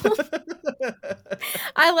know.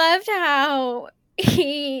 I loved how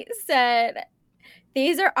he said,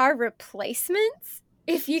 "These are our replacements,"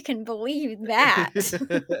 if you can believe that.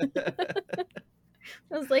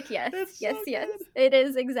 I was like, yes. It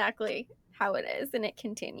is exactly how it is, and it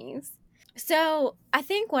continues. So I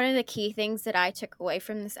think one of the key things that I took away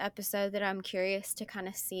from this episode that I'm curious to kind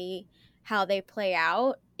of see how they play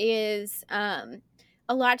out is a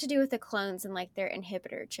lot to do with the clones and like their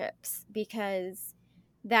inhibitor chips, because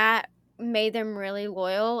that made them really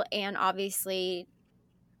loyal, and obviously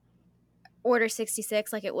Order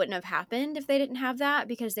 66, like, it wouldn't have happened if they didn't have that,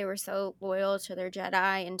 because they were so loyal to their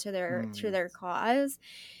Jedi and to their cause.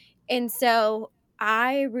 And so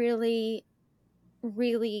I really,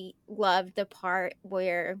 really loved the part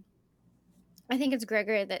where I think it's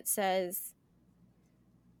Gregor that says,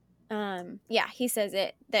 he says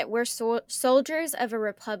it, that we're soldiers of a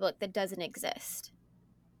republic that doesn't exist.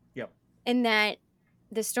 Yep. And that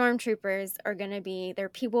the stormtroopers are going to be, they're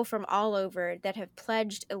people from all over that have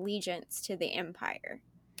pledged allegiance to the Empire.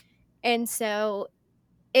 And so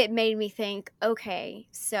it made me think, okay,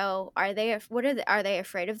 so are they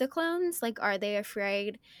afraid of the clones? Like, are they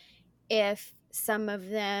afraid if some of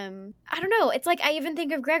them, I don't know. It's like, I even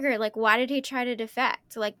think of Gregor, like, why did he try to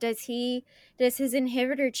defect? Like, does his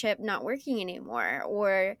inhibitor chip not working anymore?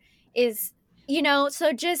 Or is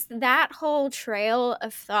So just that whole trail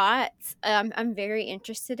of thoughts, I'm very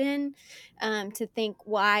interested in, to think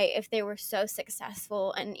why, if they were so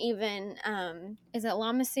successful, and even, is it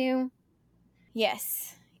Lamasu?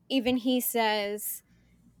 Yes. Even he says,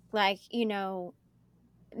 like,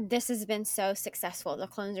 this has been so successful. The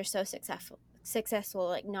clones are so successful,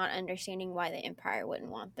 like not understanding why the Empire wouldn't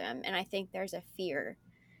want them. And I think there's a fear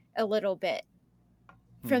a little bit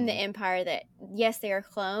from the Empire that yes, they are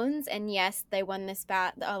clones, and yes, they won this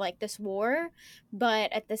this war,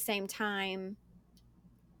 but at the same time,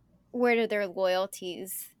 where do their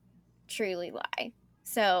loyalties truly lie?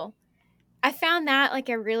 So I found that like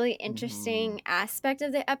a really interesting aspect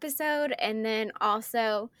of the episode. And then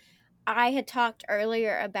also, I had talked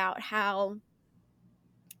earlier about how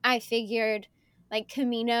I figured like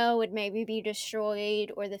Camino would maybe be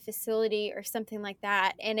destroyed, or the facility or something like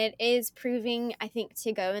that. And it is proving, I think,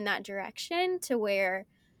 to go in that direction, to where,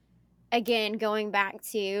 again, going back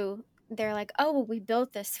to, they're like, oh, well, we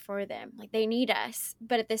built this for them. Like, they need us.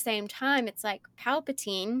 But at the same time, it's like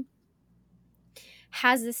Palpatine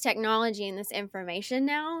has this technology and this information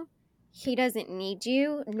now. He doesn't need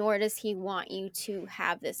you, nor does he want you to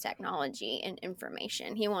have this technology and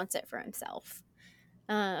information. He wants it for himself.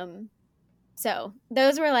 So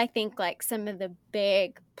those were, I think, like some of the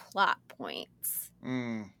big plot points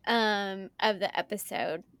of the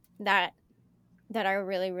episode that I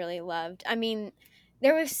really, really loved. I mean,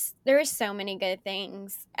 there was so many good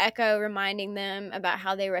things. Echo reminding them about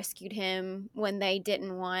how they rescued him when they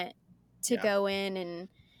didn't want to go in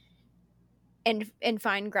and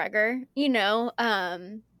find Gregor.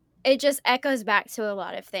 It just echoes back to a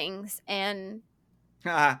lot of things, and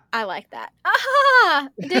I like that. Aha!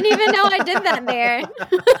 Didn't even know I did that there.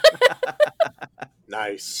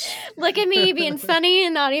 Nice. Look at me being funny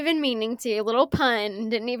and not even meaning to. A little pun.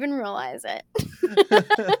 Didn't even realize it.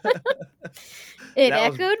 It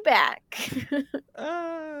echoed back.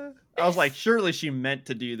 I was like, surely she meant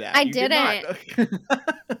to do that. I didn't.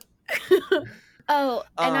 Oh,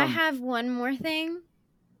 and I have one more thing.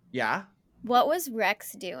 Yeah? What was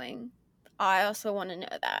Rex doing? I also want to know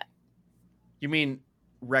that. You mean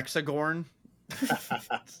Rexagorn?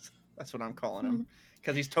 That's what I'm calling him.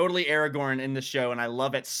 Because he's totally Aragorn in the show, and I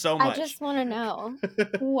love it so much. I just want to know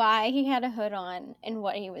why he had a hood on and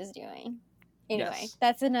what he was doing. Anyway,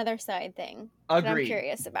 that's another side thing that I'm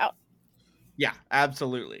curious about. Yeah,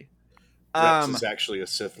 absolutely. Rex is actually a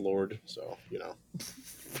Sith Lord, so,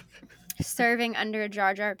 Serving under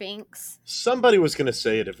Jar Jar Binks. Somebody was going to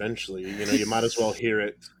say it eventually. You might as well hear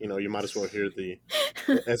it. You might as well hear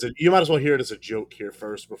you might as well hear it as a joke here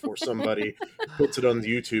first before somebody puts it on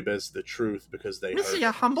YouTube as the truth because they we heard see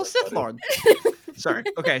a humble Sith Lord. Sorry.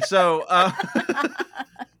 Okay, so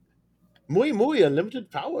muy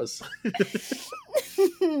unlimited powers.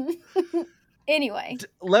 Anyway,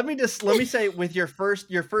 let me say with your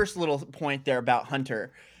first little point there about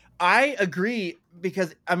Hunter, I agree,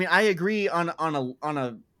 because I agree on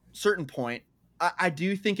a certain point. I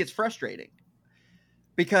do think it's frustrating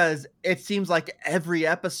because it seems like every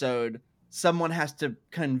episode someone has to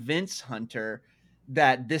convince Hunter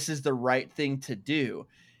that this is the right thing to do,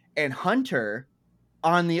 and Hunter,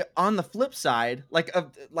 on the flip side, like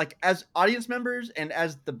as audience members and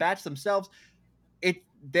as the batch themselves,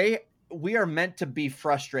 we are meant to be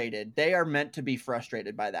frustrated. They are meant to be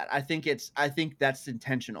frustrated by that. I think that's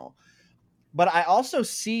intentional. But I also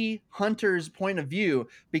see Hunter's point of view,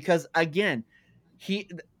 because again,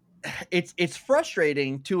 it's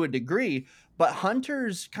frustrating to a degree, but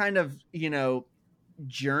Hunter's kind of,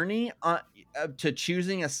 journey to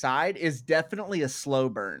choosing a side is definitely a slow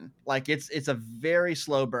burn. Like it's a very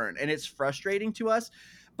slow burn, and it's frustrating to us.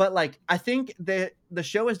 But like, I think the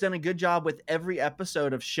show has done a good job with every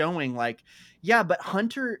episode of showing, like, yeah, but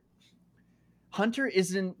Hunter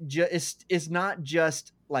is not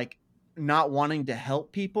just like not wanting to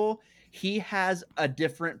help people. He has a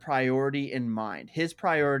different priority in mind. His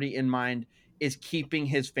priority in mind is keeping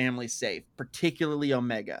his family safe, particularly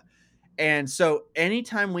Omega. And so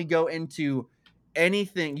anytime we go into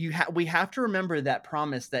anything, we have to remember that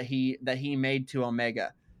promise that he made to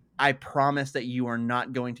Omega. I promise that you are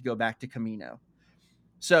not going to go back to Camino.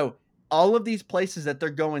 So all of these places that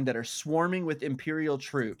they're going that are swarming with Imperial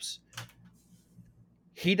troops,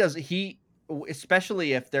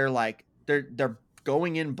 especially if they're like they're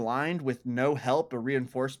going in blind with no help or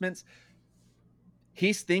reinforcements,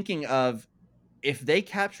 he's thinking of, if they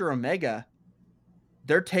capture Omega,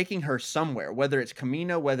 they're taking her somewhere, whether it's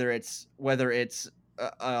Camino, whether it's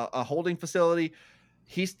a holding facility.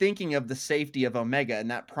 He's thinking of the safety of Omega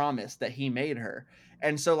and that promise that he made her.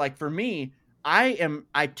 And so, like, for me,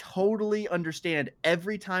 I totally understand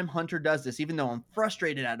every time Hunter does this, even though I'm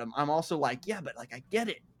frustrated at him. I'm also like, yeah, but like I get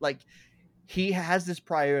it. Like he has this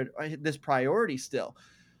priority still.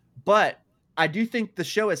 But I do think the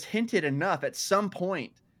show has hinted enough at some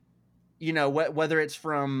point, whether it's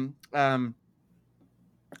from I'm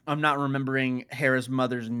not remembering Hera's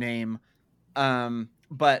mother's name,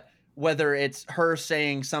 but whether it's her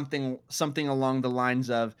saying something along the lines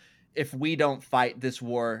of, if we don't fight this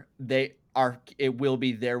war, it will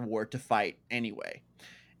be their war to fight anyway.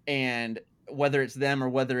 And whether it's them or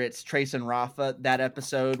whether it's Trace and Rafa, that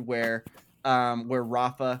episode where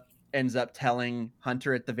Rafa ends up telling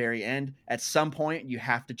Hunter at the very end, at some point you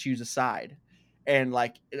have to choose a side, and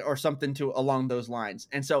like, or something to along those lines.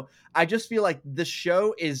 And so I just feel like the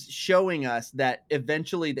show is showing us that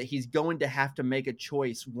eventually that he's going to have to make a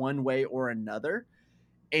choice one way or another.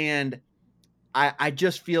 And I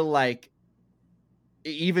just feel like,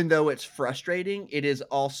 even though it's frustrating, it's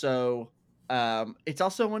also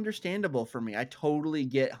understandable for me. I totally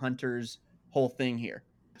get Hunter's whole thing here.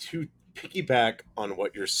 To piggyback on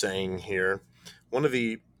what you're saying here, one of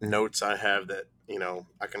the notes I have that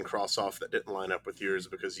I can cross off that didn't line up with yours,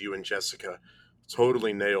 because you and Jessica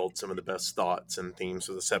totally nailed some of the best thoughts and themes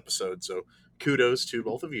of this episode. So kudos to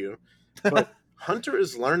both of you. But Hunter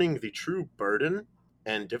is learning the true burden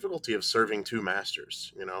and difficulty of serving two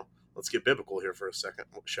masters. Let's get biblical here for a second,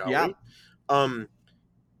 shall Yeah. we?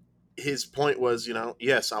 His point was,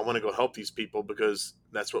 yes, I want to go help these people because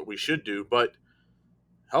that's what we should do, but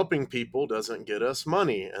helping people doesn't get us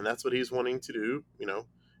money, and that's what he's wanting to do,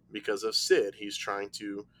 because of Sid. He's trying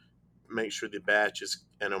to make sure the batch is,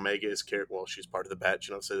 and Omega is cared, well, she's part of the batch,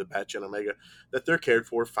 say the batch and Omega, that they're cared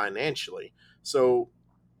for financially. So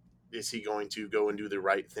is he going to go and do the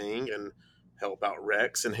right thing and help out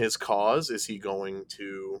Rex and his cause? Is he going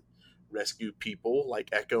to rescue people like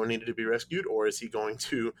Echo needed to be rescued? Or is he going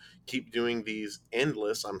to keep doing these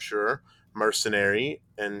endless, I'm sure, mercenary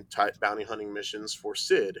and type bounty hunting missions for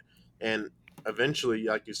Sid? And eventually,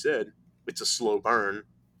 like you said, it's a slow burn.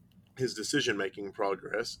 His decision-making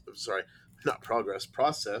process.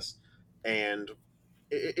 And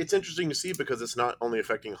it's interesting to see, because it's not only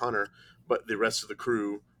affecting Hunter, but the rest of the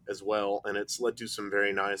crew as well. And it's led to some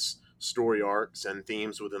very nice story arcs and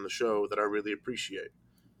themes within the show that I really appreciate.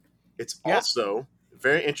 It's also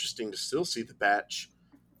very interesting to still see the batch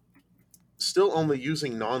still only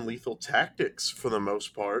using non-lethal tactics for the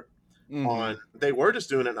most part. Mm-hmm. They were just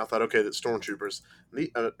doing it, and I thought, okay, that's stormtroopers,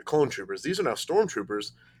 clone troopers. These are now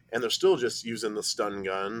stormtroopers, and they're still just using the stun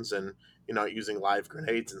guns and using live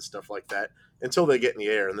grenades and stuff like that until they get in the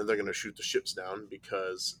air, and then they're going to shoot the ships down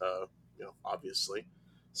because, obviously.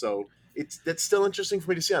 So that's still interesting for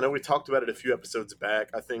me to see. I know we talked about it a few episodes back.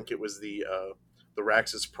 I think it was the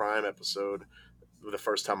Raxus Prime episode, the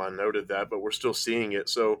first time I noted that, but we're still seeing it.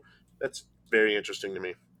 So that's very interesting to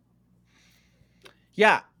me.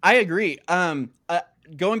 Yeah, I agree.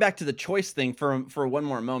 Going back to the choice thing for one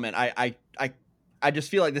more moment, I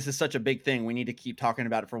just feel like this is such a big thing. We need to keep talking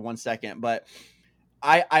about it for 1 second. But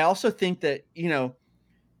I also think that,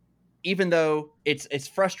 even though it's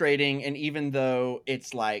frustrating, and even though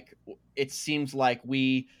it's like, it seems like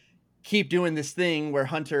we keep doing this thing where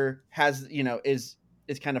Hunter has, is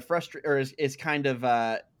kind of frustrated, or is kind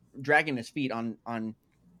of dragging his feet on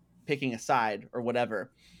picking a side or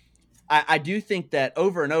whatever. I do think that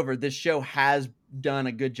over and over, this show has done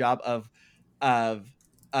a good job of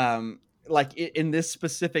like in this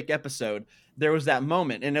specific episode, there was that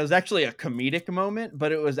moment, and it was actually a comedic moment,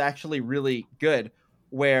 but it was actually really good,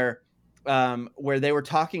 where they were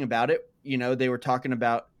talking about it. They were talking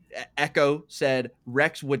about, Echo said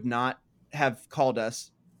Rex would not have called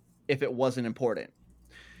us if it wasn't important,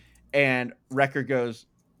 and Wrecker goes,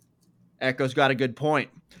 Echo's got a good point.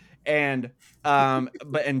 And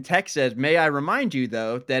Tech says, may I remind you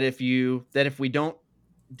though, that if we don't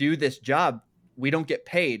do this job, we don't get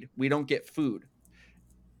paid, we don't get food.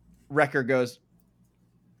 Wrecker goes,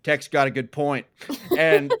 Tech's got a good point.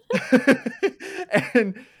 And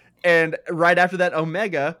and right after that,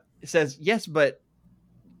 Omega says, yes, but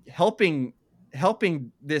helping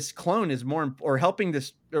this clone is more, or helping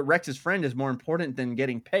this Rex's friend is more important than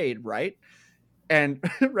getting paid, right? And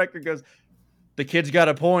Wrecker goes, the kid's got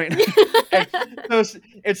a point. And so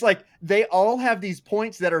it's like they all have these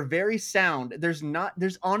points that are very sound. There's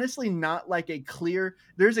honestly not like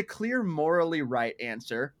there's a clear morally right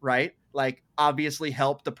answer, right? Like, obviously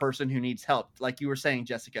help the person who needs help. Like you were saying,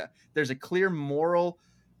 Jessica, there's a clear moral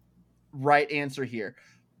right answer here.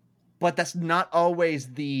 But that's not always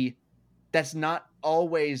that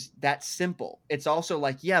simple. It's also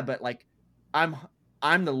like, yeah, but like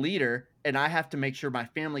I'm the leader and I have to make sure my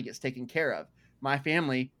family gets taken care of. My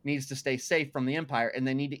family needs to stay safe from the Empire and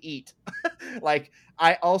they need to eat. Like,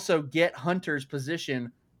 I also get Hunter's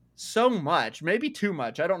position so much, maybe too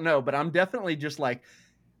much. I don't know, but I'm definitely just like,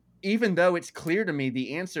 even though it's clear to me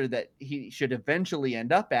the answer that he should eventually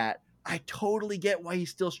end up at, I totally get why he's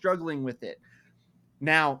still struggling with it.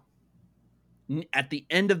 Now, at the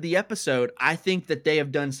end of the episode, I think that they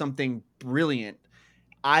have done something brilliant.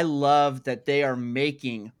 I love that they are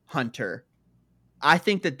making Hunter. I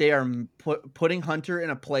think that they are putting Hunter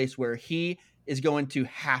in a place where he is going to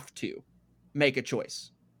have to make a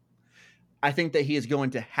choice. I think that he is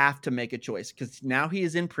going to have to make a choice because now he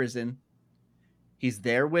is in prison. He's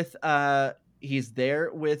there with Crosshair.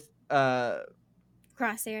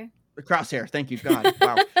 Crosshair. Thank you, God.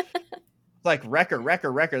 Wow. It's like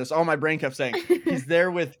Wrecker. That's all my brain kept saying. He's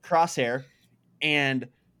there with Crosshair, and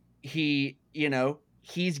he's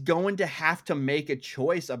going to have to make a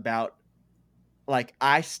choice about, like,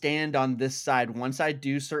 I stand on this side. Once I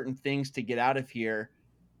do certain things to get out of here,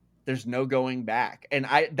 there's no going back. And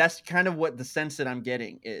that's kind of what the sense that I'm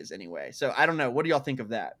getting is anyway. So I don't know. What do y'all think of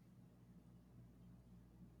that?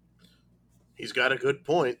 He's got a good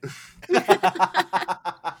point. And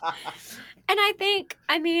I think,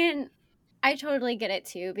 I totally get it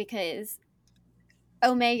too, because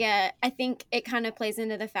Omega, I think it kind of plays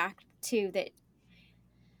into the fact too that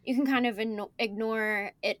you can kind of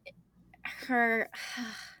ignore it.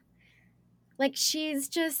 Like, she's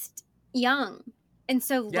just young, and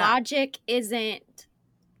so logic isn't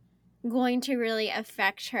going to really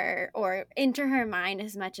affect her or enter her mind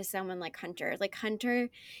as much as someone like Hunter. Like, Hunter,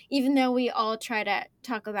 even though we all try to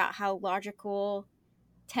talk about how logical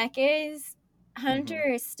Tech is,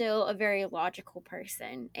 Hunter is still a very logical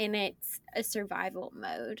person, and it's a survival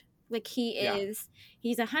mode. Like, he's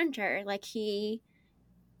a hunter. Like, he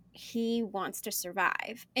wants to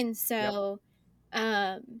survive. And so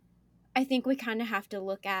I think we kind of have to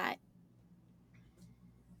look at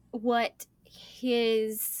what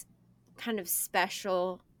his kind of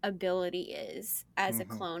special ability is as a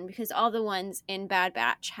clone, because all the ones in Bad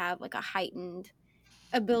Batch have like a heightened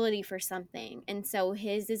ability for something, and so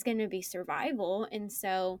his is going to be survival, and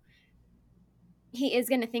so he is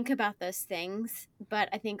going to think about those things. But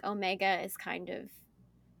I think Omega is kind of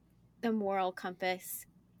the moral compass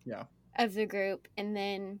of the group. And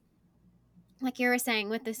then, like you were saying,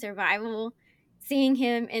 with the survival, seeing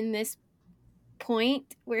him in this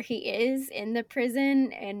point where he is in the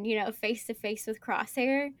prison and, face to face with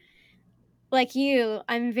Crosshair, like you,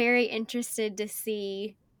 I'm very interested to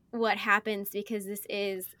see what happens, because this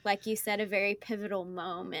is, like you said, a very pivotal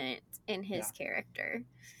moment in his character.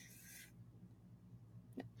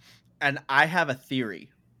 And I have a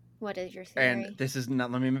theory. What is your theory? And this is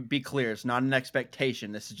not, let me be clear, it's not an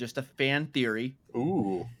expectation. This is just a fan theory.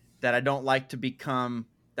 Ooh. That I don't like to become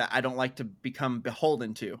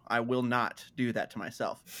beholden to. I will not do that to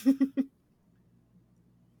myself.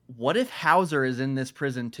 What if Hauser is in this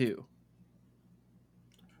prison too?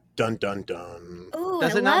 Dun dun dun. Oh, I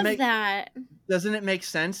love that. Doesn't it make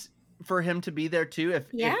sense for him to be there too?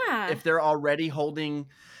 If they're already holding,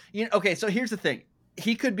 okay. So here's the thing: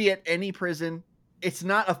 he could be at any prison. It's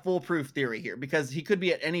not a foolproof theory here, because he could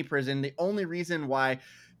be at any prison. The only reason why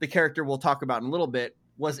the character we'll talk about in a little bit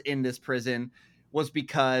was in this prison was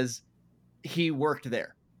because he worked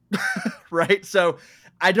there, right? So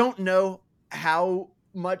I don't know how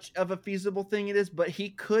much of a feasible thing it is, but he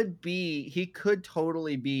could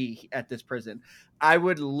totally be at this prison. I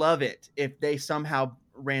would love it if they somehow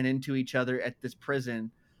ran into each other at this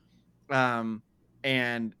prison,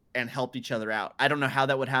 and helped each other out. I don't know how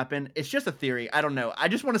that would happen. It's just a theory. I don't know. I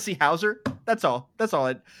just want to see Hauser. That's all. I just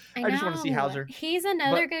want to see Hauser. He's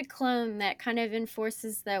another good clone that kind of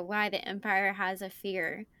enforces why the Empire has a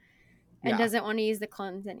fear and doesn't want to use the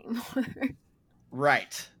clones anymore.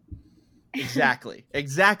 Right. Exactly.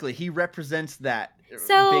 He represents that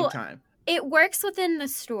big time. It works within the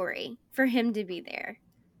story for him to be there.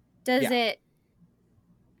 Does it?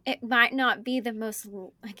 It might not be the most,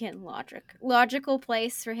 again, logical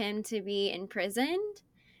place for him to be imprisoned,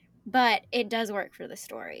 but it does work for the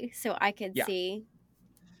story. So I could see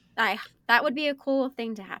that would be a cool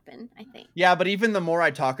thing to happen, I think. Yeah, but even the more I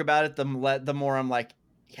talk about it, the more I'm like,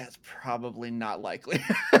 yeah, it's probably not likely.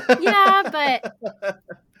 Yeah, but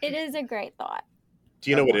it is a great thought. Do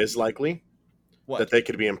you know what is likely? What? That they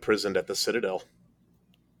could be imprisoned at the Citadel.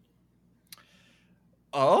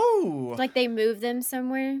 Oh. Like they move them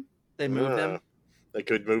somewhere? They move them? They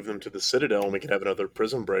could move them to the Citadel, and we could have another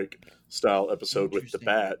Prison Break style episode with the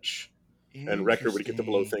Batch. And Wrecker would get to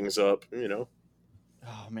blow things up,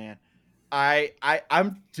 Oh, man.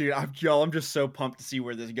 I'm Joe. I'm just so pumped to see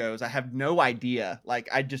where this goes. I have no idea. Like,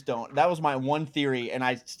 I just don't. That was my one theory, and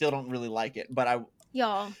I still don't really like it. But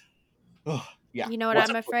Y'all, yeah. you know what What's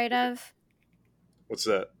I'm up? afraid of? What's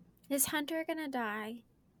that? Is Hunter gonna die?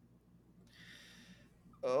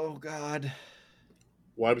 Oh God.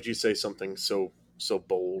 Why would you say something so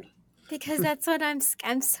bold? Because that's what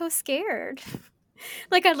I'm so scared.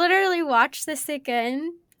 Like, I literally watched this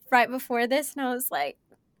again right before this, and I was like,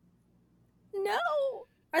 no.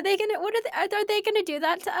 Are they gonna? What are they gonna do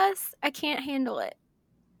that to us? I can't handle it.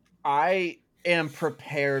 I am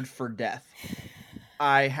prepared for death.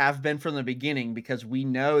 I have been from the beginning because we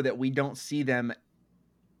know that we don't see them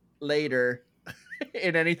later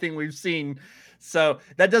in anything we've seen. So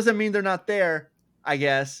that doesn't mean they're not there, I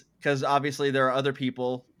guess, because obviously there are other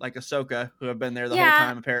people like Ahsoka who have been there the whole Yeah,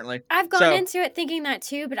 time, apparently. I've gone So into it thinking that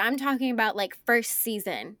too, but I'm talking about like first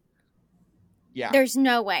season. yeah, There's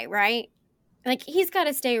no way, right? Like, he's got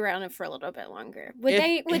to stay around for a little bit longer. Would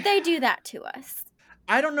they do that to us?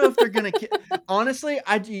 I don't know if they're gonna. Honestly,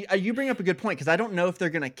 you bring up a good point because I don't know if they're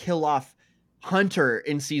gonna kill off Hunter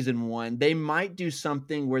in season 1. They might do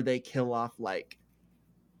something where they kill off like.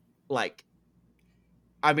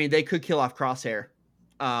 I mean, they could kill off Crosshair.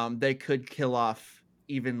 They could kill off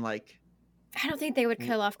even like. I don't think they would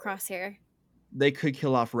kill off Crosshair. They could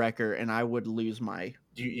kill off Wrecker, and I would lose my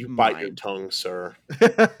You bite your mind. tongue, sir.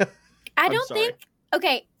 I I'm don't sorry. think.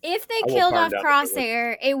 Okay, if they I will killed burn off down the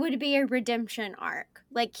Crosshair, it would be a redemption arc.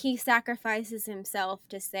 Like, he sacrifices himself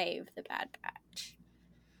to save the Bad Batch.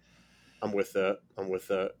 I'm with that.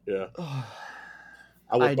 Yeah.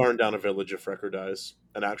 I will burn down a village if Wrecker dies.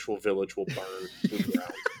 An actual village will burn to the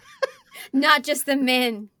ground. Not just the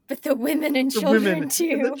men, but the women and children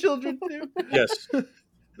too. The children too. Yes,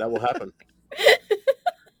 that will happen.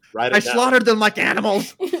 Right. I slaughtered them like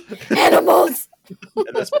animals. Animals.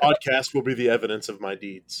 And this podcast will be the evidence of my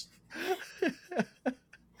deeds.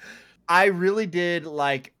 I really did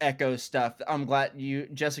like Echo stuff. I'm glad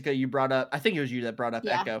Jessica, you brought up. I think it was you that brought up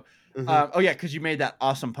Echo. Mm-hmm. Oh yeah, because you made that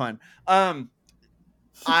awesome pun.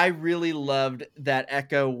 I really loved that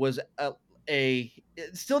Echo was a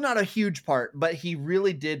still not a huge part, but he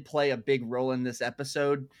really did play a big role in this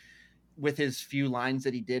episode with his few lines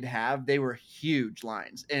that he did have. They were huge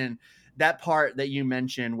lines. And that part that you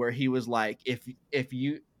mentioned where he was like, if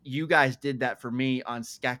you guys did that for me on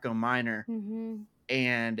Skako Minor,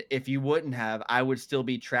 and if you wouldn't have, I would still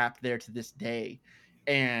be trapped there to this day.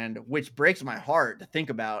 And which breaks my heart to think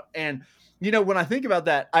about. And when I think about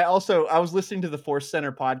that, I was listening to the Force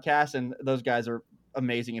Center podcast, and those guys are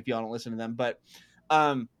amazing if y'all don't listen to them. But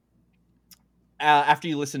after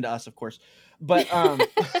you listen to us, of course. But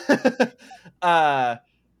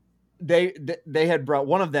they had brought,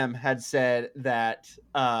 one of them had said that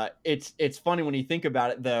it's funny when you think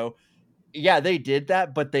about it, though. Yeah, they did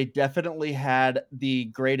that, but they definitely had the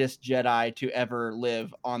greatest Jedi to ever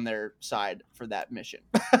live on their side for that mission.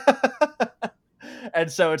 And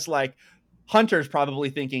so it's like Hunter's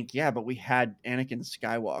probably thinking, yeah, but we had Anakin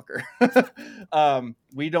Skywalker.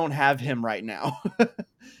 We don't have him right now.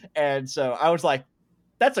 And so I was like,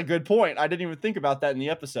 that's a good point. I didn't even think about that in the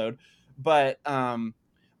episode, but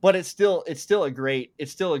it's still a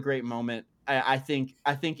great moment. I think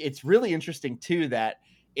it's really interesting too that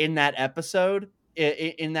in that episode,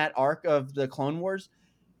 in that arc of the Clone Wars,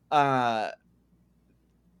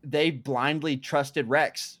 they blindly trusted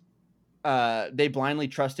Rex. They blindly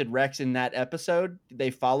trusted Rex in that episode.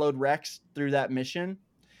 They followed Rex through that mission,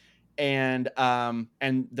 and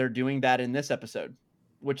they're doing that in this episode,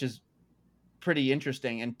 which is pretty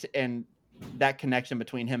interesting. And that connection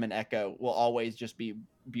between him and Echo will always just be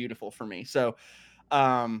beautiful for me. So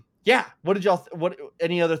yeah, what did y'all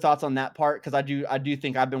any other thoughts on that part? Because I do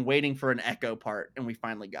think I've been waiting for an Echo part, and we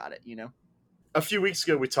finally got it. A few weeks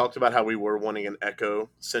ago, we talked about how we were wanting an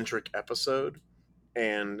Echo-centric episode,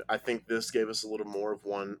 and I think this gave us a little more of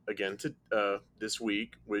one again to this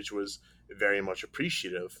week, which was very much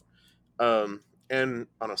appreciative. And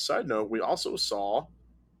on a side note, we also saw,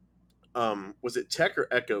 was it Tech or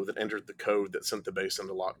Echo that entered the code that sent the base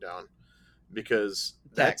into lockdown? Because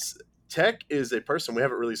Tech is a person we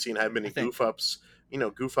haven't really seen have many goof ups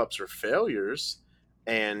or failures,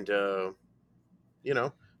 and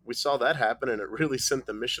we saw that happen, and it really sent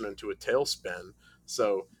the mission into a tailspin.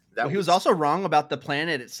 So he was also wrong about the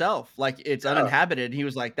planet itself, like it's uninhabited. He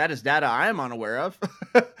was like, that is data I am unaware of.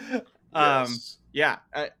 Yes. Yeah,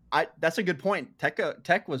 I that's a good point.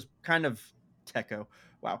 Tech was kind of Techo.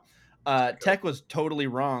 Wow. Tech was totally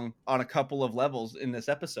wrong on a couple of levels in this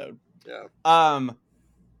episode. Yeah.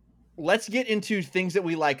 let's get into things that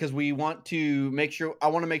we like, because we want to make sure. I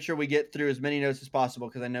want to make sure we get through as many notes as possible,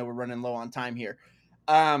 because I know we're running low on time here.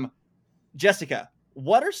 Jessica,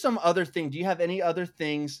 what are some other things? Do you have any other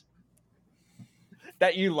things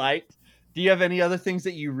that you liked? Do you have any other things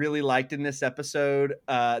that you really liked in this episode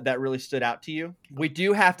that really stood out to you? We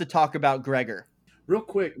do have to talk about Gregor. Real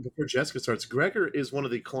quick, before Jessica starts, Gregor is one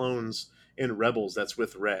of the clones in Rebels that's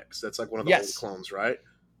with Rex. That's like one of the old Yes, clones, right?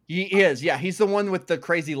 he is. Yeah, he's the one with the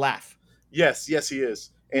crazy laugh. Yes, he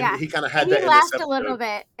is. And Yeah. he kind of had He that in this laughed a little episode.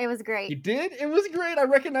 bit. It was He great. did. It was great. I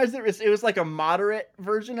recognized it was like a moderate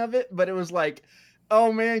version of it, but it was like,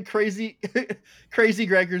 oh man, crazy, crazy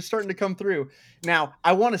Gregor's starting to come through. Now,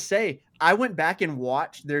 I want to say, I went back and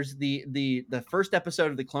watched. There's the first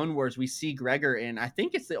episode of the Clone Wars. We see Gregor in. I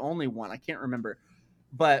think it's the only one. I can't remember,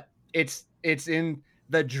 but it's in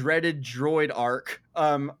the dreaded droid arc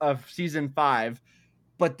of season 5.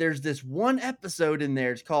 But there's this one episode in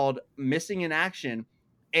there. It's called Missing in Action.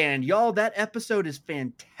 And y'all, that episode is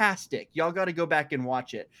fantastic. Y'all got to go back and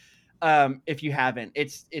watch it if you haven't.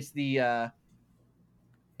 It's the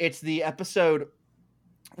episode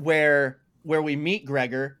where we meet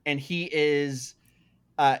Gregor, and he's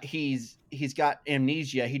got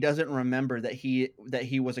amnesia. He doesn't remember that he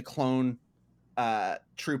was a clone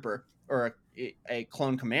trooper, or a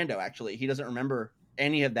clone commando. Actually, he doesn't remember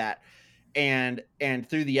any of that. And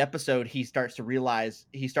through the episode, he starts to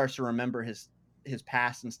remember his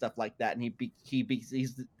past and stuff like that, and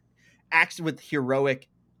he's acts with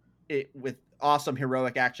awesome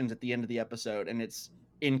heroic actions at the end of the episode, and it's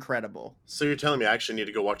incredible. So you're telling me I actually need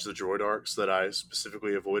to go watch the droid arcs that I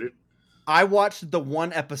specifically avoided? I watched the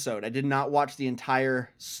one episode. I did not watch the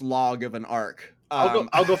entire slog of an arc.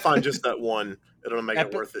 I'll go find just that one. It'll make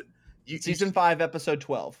it worth it. Season 5, episode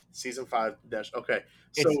 12. Season 5 dash. Okay,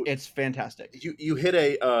 so it's fantastic. You hit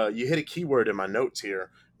a keyword in my notes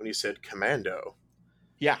here when you said commando.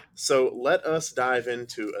 Yeah. So let us dive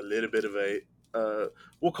into a little bit of a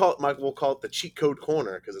we'll call it the cheat code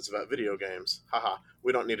corner, because it's about video games. Haha.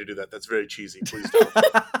 We don't need to do that. That's very cheesy. Please don't.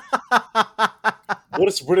 we'll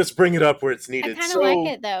just bring it up where it's needed. I kind of like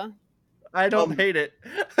it though. I don't hate it.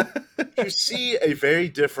 You see a very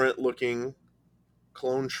different looking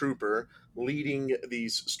clone trooper leading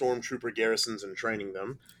these stormtrooper garrisons and training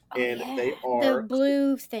them, and they are the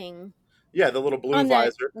blue thing. Yeah, the little blue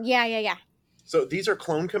visor. Yeah. So these are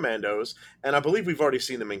clone commandos, and I believe we've already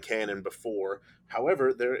seen them in canon before.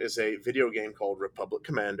 However, there is a video game called Republic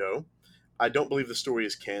Commando. I don't believe the story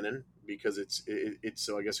is canon, because it's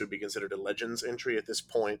so I guess it would be considered a Legends entry at this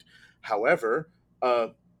point. However,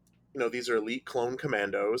 these are elite clone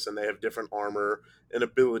commandos, and they have different armor and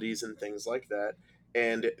abilities and things like that.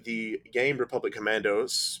 And the game Republic Commando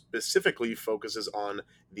specifically focuses on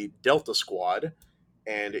the Delta Squad,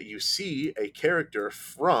 and you see a character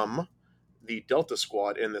from the Delta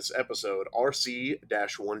Squad in this episode,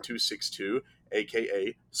 RC-1262,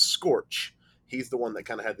 aka Scorch. He's the one that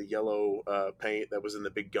kind of had the yellow paint that was in the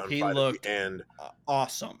big gunfight at the end.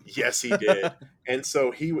 Awesome. Yes, he did. And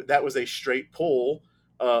so that was a straight pull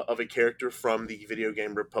of a character from the video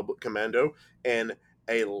game Republic Commando, and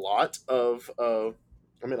a lot of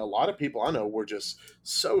people I know were just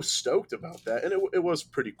so stoked about that, and it was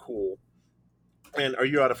pretty cool. And are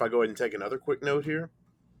you out if I go ahead and take another quick note here?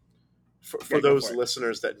 For those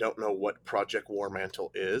listeners that don't know what Project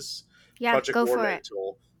War-Mantle is, Project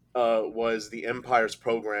War-Mantle was the Empire's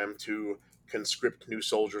program to conscript new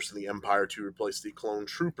soldiers to the Empire to replace the clone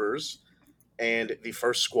troopers. And the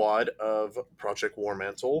first squad of Project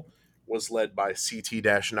War-Mantle was led by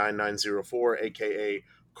CT-9904, aka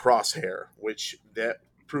Crosshair, which that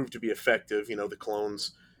proved to be effective. The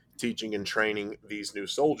clones teaching and training these new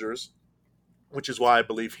soldiers, which is why I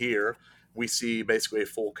believe here we see basically a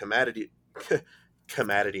full academy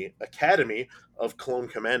of clone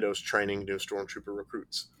commandos training new stormtrooper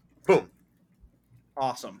recruits. Boom.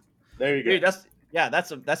 Awesome. There you go. Dude,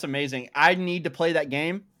 that's amazing. I need to play that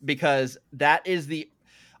game, because that is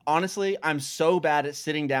honestly, I'm so bad at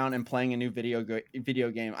sitting down and playing a new video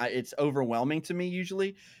game. It's overwhelming to me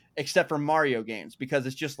usually, except for Mario games, because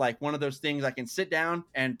it's just like one of those things I can sit down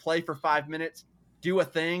and play for 5 minutes, do a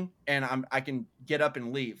thing, and I can get up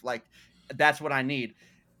and leave. Like, that's what I need.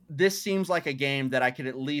 This seems like a game that I could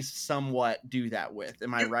at least somewhat do that with.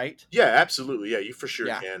 Am I right? Yeah, absolutely. Yeah, you for sure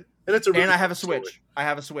can. And it's I have a Switch. Story. I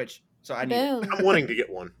have a Switch, so I need it. I'm wanting to get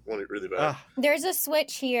one. I want it really bad. There's a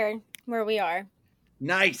Switch here where we are.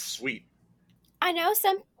 Nice. Sweet. I know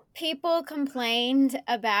some people complained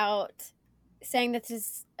about saying that this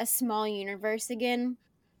is a small universe again.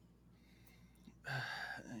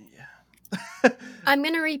 I'm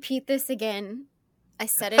going to repeat this again. I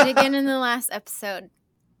said it again in the last episode.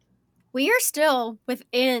 we are still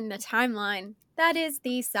within the timeline that is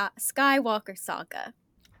the Skywalker saga.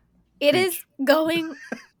 It is going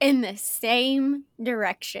in the same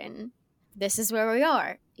direction. This is where we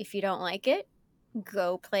are. If you don't like it,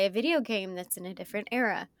 go play a video game that's in a different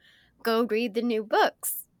era. Go read the new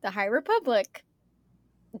books, The High Republic,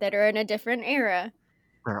 that are in a different era.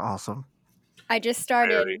 They're awesome. I just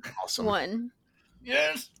started awesome. one.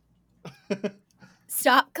 Yes.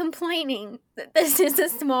 Stop complaining that this is a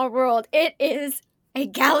small world. It is a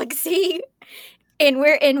galaxy, and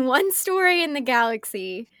we're in one story in the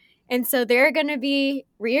galaxy. And so there are going to be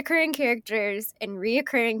reoccurring characters and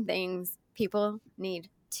reoccurring things. People need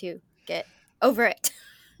to get over it.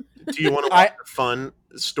 Do you want to watch a fun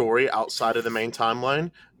story outside of the main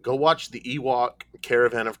timeline? Go watch the Ewok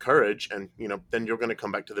Caravan of Courage, and then you're going to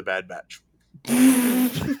come back to the Bad Batch.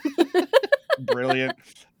 Brilliant.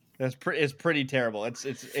 It's pretty terrible.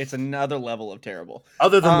 It's another level of terrible.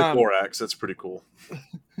 Other than the Gorax, that's pretty cool.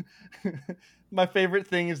 My favorite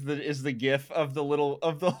thing is the GIF of the little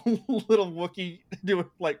Wookiee doing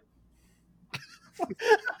like.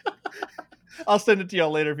 I'll send it to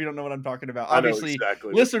y'all later if you don't know what I'm talking about. Obviously,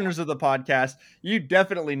 exactly. Listeners of the podcast, you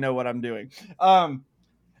definitely know what I'm doing.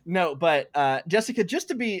 No, but Jessica, just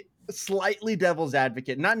to be slightly devil's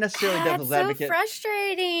advocate, not necessarily devil's advocate. That's so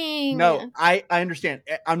frustrating. No, I understand.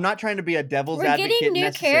 I'm not trying to be a devil's advocate. We're getting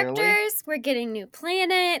new characters. We're getting new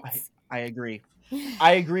planets. I agree.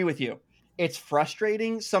 I agree with you. It's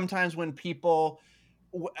frustrating sometimes when people.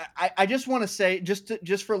 I just want to say,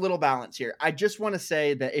 just for a little balance here, I just want to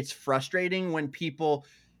say that it's frustrating when people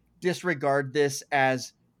disregard this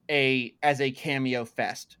as a cameo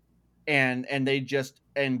fest, and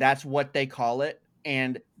that's what they call it,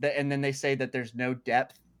 and then they say that there's no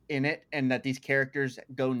depth in it and that these characters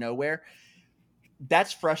go nowhere.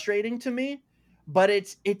 That's frustrating to me, but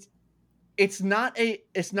it's not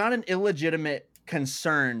an illegitimate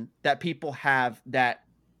concern that people have that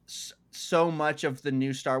so much of the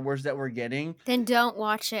new Star Wars that we're getting. Then don't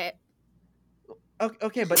watch it.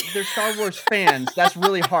 Okay, but they're Star Wars fans. That's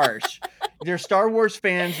really harsh. They're Star Wars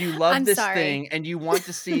fans. You love this thing, and you want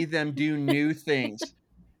to see them do new things.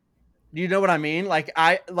 Do you know what I mean?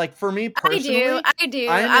 For me personally, I do.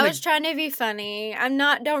 I was trying to be funny.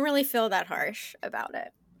 Don't really feel that harsh about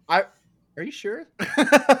it. Are you sure?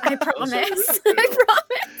 I promise. I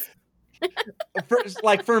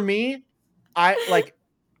promise. For me,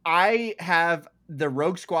 I have the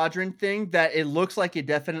Rogue Squadron thing that it looks like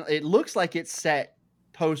it's set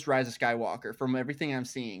post Rise of Skywalker from everything I'm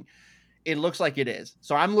seeing. It looks like it is.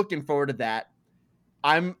 So I'm looking forward to that.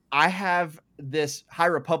 I have this High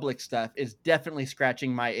Republic stuff is definitely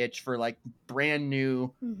scratching my itch for brand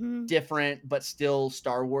new, different, but still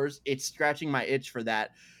Star Wars. It's scratching my itch for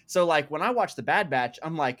that. So when I watch the Bad Batch,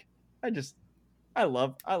 I'm like, I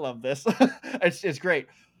love this. It's great.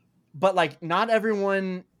 But not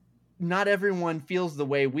everyone feels the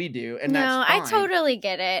way we do, and that's fine. I totally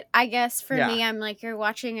get it. I guess for me, I'm you're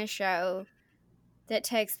watching a show that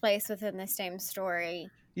takes place within the same story.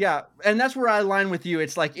 Yeah, and that's where I align with you.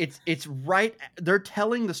 It's it's right. They're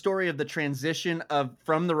telling the story of the transition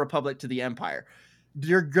from the Republic to the Empire.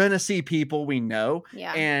 You're gonna see people we know,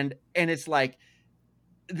 and it's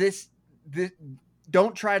this.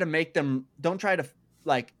 Don't try to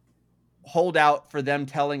hold out for them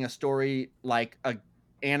telling a story like a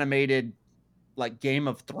animated Game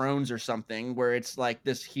of Thrones or something where it's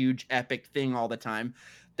this huge epic thing all the time.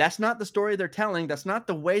 That's not the story they're telling. That's not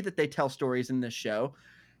the way that they tell stories in this show.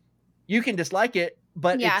 You can dislike it,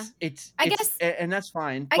 but it's and that's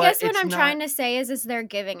fine. I guess what I'm trying to say is they're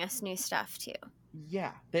giving us new stuff too.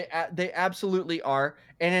 Yeah, they absolutely are.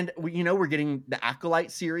 And we're getting the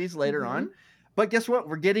Acolyte series later on. But guess what?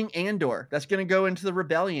 We're getting Andor. That's going to go into the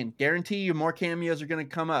Rebellion. Guarantee you more cameos are going to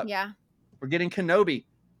come up. Yeah. We're getting Kenobi.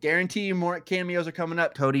 Guarantee you more cameos are coming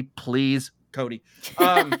up. Cody, please. Cody.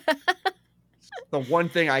 The one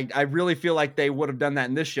thing I really feel like they would have done that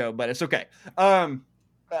in this show, but it's okay.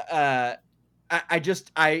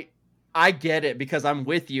 I get it because I'm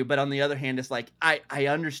with you, but on the other hand, it's I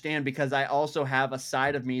understand because I also have a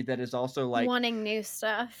side of me that is also wanting new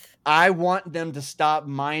stuff. I want them to stop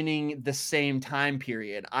mining the same time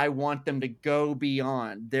period. I want them to go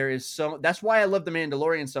beyond. That's why I love The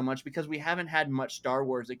Mandalorian so much, because we haven't had much Star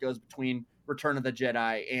Wars that goes between Return of the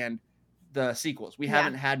Jedi and the sequels. We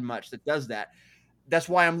haven't had much that does that. That's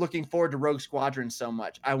why I'm looking forward to Rogue Squadron so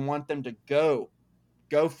much. I want them to go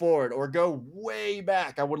forward or go way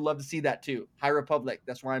back. I would love to see that too. High Republic.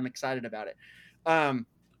 That's why I'm excited about it.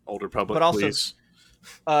 Old Republic, but also, please.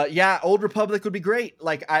 Old Republic would be great.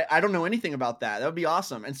 I don't know anything about that. That would be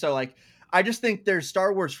awesome. And so I just think there's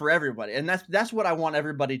Star Wars for everybody, and that's what I want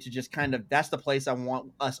everybody to just kind of. That's the place I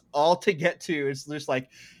want us all to get to. It's just like,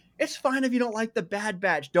 it's fine if you don't like the Bad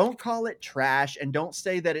Batch. Don't call it trash, and don't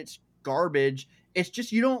say that it's garbage. It's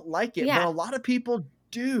just you don't like it. Yeah. But a lot of people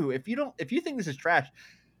do. If you think this is trash,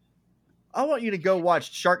 I want you to go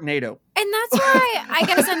watch Sharknado. And that's why I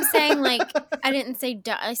guess I'm saying, like, I didn't say,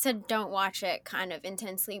 I said don't watch it kind of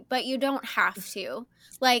intensely, but you don't have to.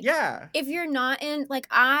 Like, Yeah. if you're not in, like,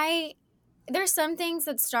 there's some things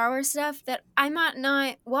that Star Wars stuff that I might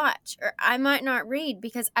not watch or I might not read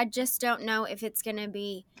because I just don't know if it's going to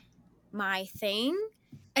be my thing.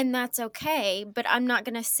 And that's okay. But I'm not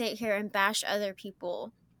going to sit here and bash other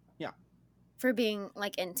people. Yeah. For being,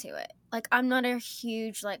 like, into it. Like, I'm not a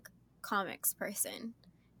huge, like, comics person.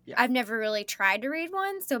 Yeah. I've never really tried to read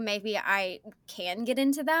one, so maybe I can get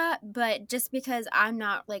into that, but just because I'm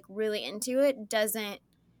not, like, really into it doesn't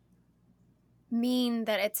mean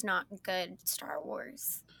that it's not good Star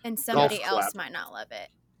Wars, and somebody else might not love it.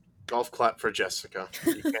 Golf clap for Jessica.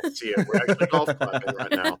 You can't see it. We're actually golf clapping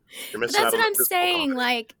right now. You're missing That's out what on I'm saying. Comment.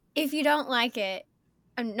 Like, if you don't like it,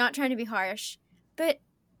 I'm not trying to be harsh, but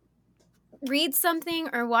read something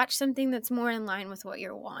or watch something that's more in line with what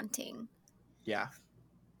you're wanting. Yeah.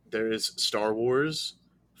 There is Star Wars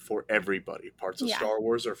for everybody. Parts of Star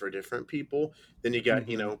Wars are for different people. Then you got,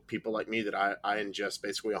 people like me that I ingest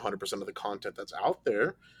basically 100% of the content that's out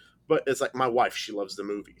there. But it's like my wife, she loves the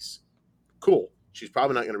movies. Cool. She's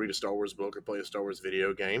probably not going to read a Star Wars book or play a Star Wars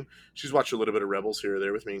video game. She's watched a little bit of Rebels here or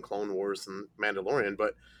there with me in Clone Wars and Mandalorian,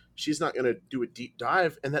 but she's not going to do a deep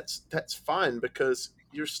dive, and that's fine because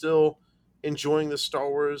you're still enjoying the Star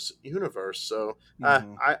Wars universe. So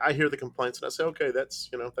I hear the complaints and I say, okay, that's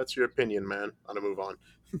your opinion, man. I'm gonna move on.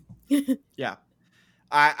 Yeah.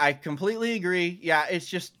 I completely agree. Yeah, it's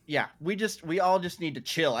just, we all just need to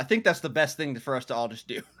chill. I think that's the best thing for us to all just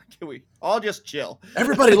do. Can we all just chill?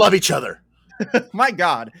 Everybody love each other. My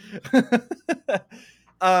God.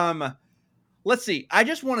 Let's see. I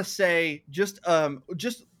just want to say just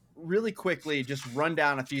really quickly, just run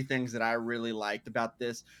down a few things that I really liked about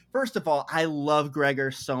this. First of all, I love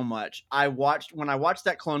Gregor so much. When I watched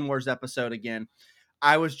that Clone Wars episode again,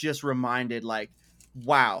 I was just reminded, like,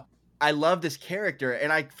 wow, I love this character.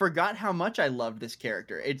 And I forgot how much I loved this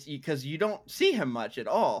character. It's because you don't see him much at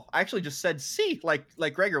all. I actually just said see, like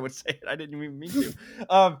Gregor would say it. I didn't even mean to.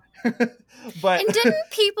 But and didn't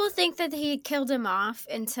people think that he killed him off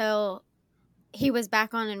until he was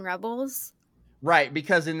back on in Rebels? Right,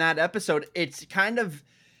 because in that episode, it's kind of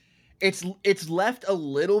it's left a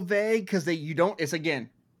little vague because it's again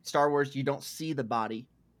Star Wars. You don't see the body,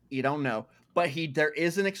 you don't know, but there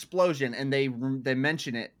is an explosion, and they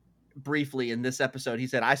mention it briefly in this episode. He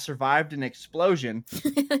said, "I survived an explosion.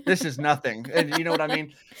 This is nothing," and you know what I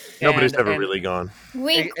mean. Nobody's ever really gone.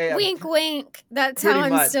 Wink, wink, wink. That's how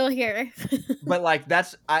I'm still here. But like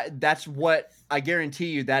that's what I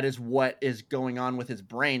guarantee you. That is what is going on with his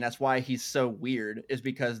brain. That's why he's so weird. Is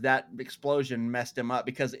because that explosion messed him up.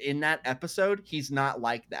 Because in that episode, he's not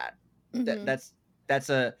like that. Mm-hmm.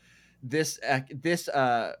 This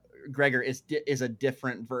Gregor is a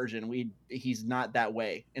different version. He's not that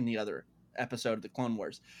way in the other episode of the Clone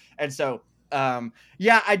Wars. And so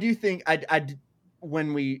I do think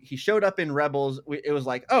when he showed up in Rebels, it was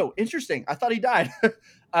like, oh, interesting. I thought he died.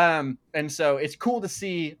 And so it's cool to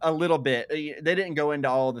see a little bit. They didn't go into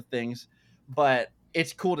all the things, but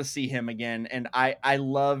it's cool to see him again. And I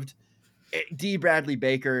loved D. Bradley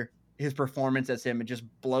Baker. His performance as him, it just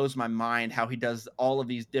blows my mind how he does all of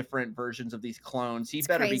these different versions of these clones. He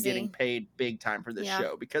better be getting paid big time for this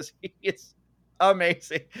show because he is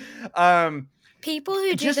amazing. People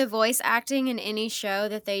who do the voice acting in any show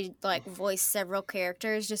that they like voice several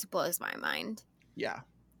characters just blows my mind. Yeah.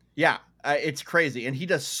 It's crazy. And he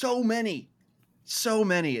does so many.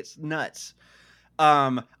 It's nuts.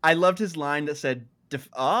 I loved his line that said,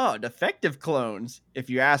 defective clones. If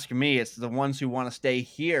you ask me, it's the ones who want to stay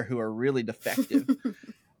here who are really defective.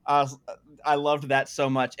 I loved that so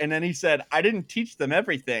much. And then he said, I didn't teach them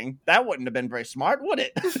everything. That wouldn't have been very smart, would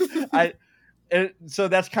it? So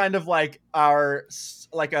that's kind of like our,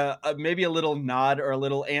 like a maybe a little nod or a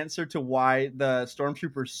little answer to why the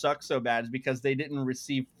stormtroopers suck so bad, is because they didn't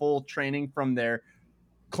receive full training from their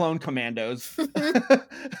clone commandos.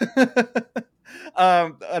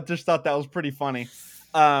 I just thought that was pretty funny.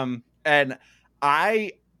 And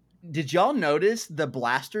did y'all notice the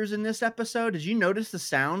blasters in this episode? Did you notice the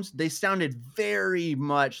sounds? They sounded very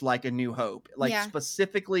much like A New Hope,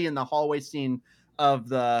 specifically in the hallway scene of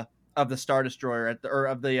the Star Destroyer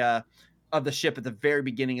of the ship at the very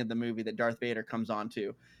beginning of the movie that Darth Vader comes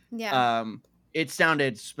onto. Yeah. it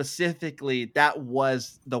sounded specifically that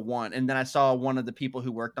was the one. And then I saw one of the people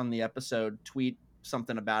who worked on the episode tweet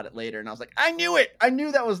something about it later, and I was like, I knew it. I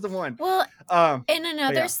knew that was the one. Well, And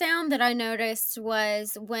another sound that I noticed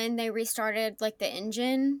was when they restarted like the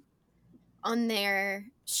engine on their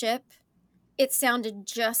ship, it sounded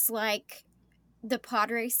just like the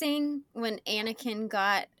pod racing when Anakin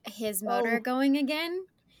got his motor going again.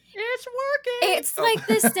 It's working. It's like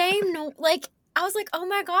the same like I was like, oh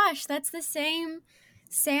my gosh, that's the same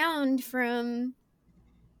sound from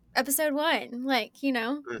episode 1. Like, you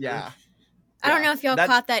know? Yeah. I don't know if y'all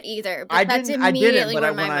caught that either, but that's immediately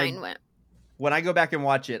where my mind went. When I go back and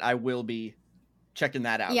watch it, I will be checking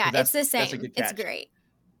that out. Yeah, it's the same. That's a good catch. It's great.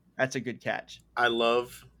 That's a good catch. I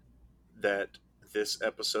love that this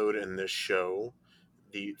episode and this show,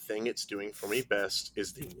 the thing it's doing for me best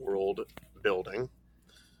is the world building.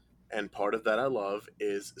 And part of that I love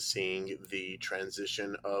is seeing the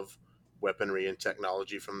transition of weaponry and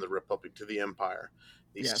technology from the Republic to the Empire.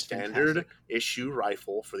 The standard issue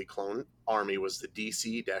rifle for the clone army was the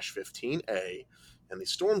DC-15A, and the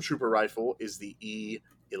Stormtrooper rifle is the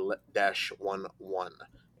E-11.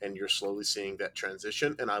 And you're slowly seeing that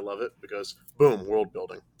transition, and I love it because, boom, world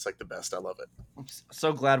building. It's like the best. I love it. I'm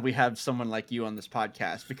so glad we have someone like you on this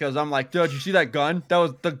podcast, because I'm like, dude, you see that gun?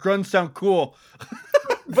 The guns sound cool.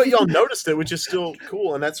 But y'all noticed it, which is still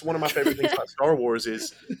cool, and that's one of my favorite things about Star Wars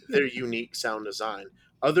is their unique sound design.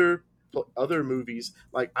 Other movies,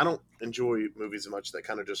 like, I don't enjoy movies as much that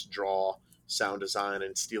kind of just draw sound design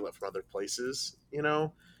and steal it from other places, you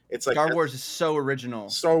know? It's like Star Wars is so original.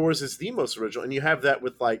 Star Wars is the most original, and you have that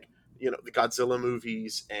with, like, you know, the Godzilla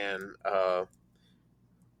movies and I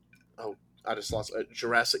just lost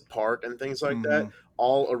Jurassic Park and things like that.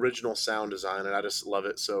 All original sound design, and I just love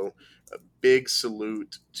it. So a big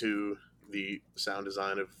salute to the sound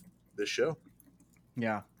design of this show.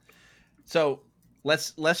 Yeah. So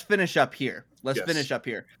let's finish up here. Finish up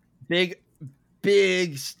here.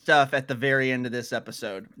 Big stuff at the very end of this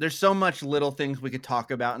episode. There's so much little things we could talk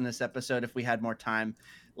about in this episode if we had more time.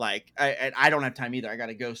 Like, I don't have time either. I got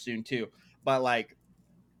to go soon too. But like,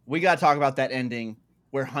 we got to talk about that ending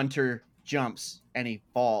where Hunter jumps and he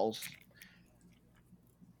falls.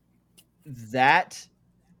 That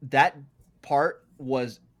part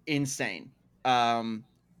was insane.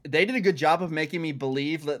 They did a good job of making me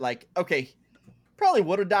believe that, like, okay, probably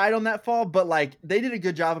would have died on that fall, but like they did a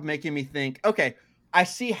good job of making me think, okay, I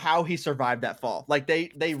see how he survived that fall. Like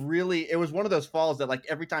they really, it was one of those falls that like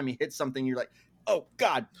every time he hits something, you're like, oh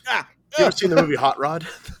God. You ever seen the movie Hot Rod?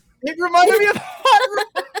 It reminded me of Hot Rod.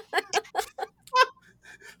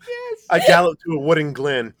 Yes. I galloped to a wooded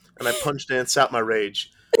glen and I punched Ants out my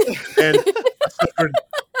rage. And I suffered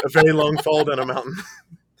a very long fall down a mountain.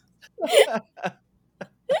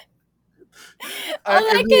 All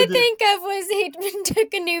I could think of was he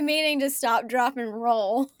took a new meeting to stop, drop, and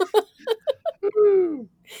roll.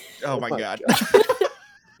 Oh my God.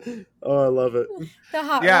 Oh, I love it. The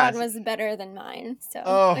hot rod was better than mine, so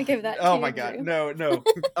I give that to Oh my God. No.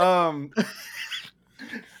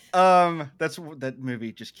 That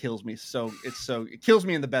movie just kills me. It kills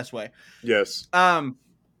me in the best way. Yes.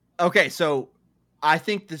 Okay, so I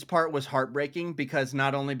think this part was heartbreaking because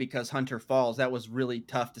not only because Hunter falls, that was really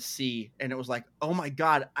tough to see. And it was like, oh my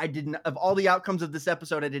God, of all the outcomes of this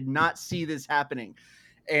episode, I did not see this happening.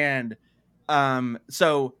 And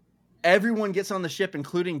so everyone gets on the ship,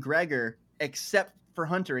 including Gregor, except for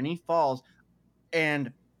Hunter, and he falls.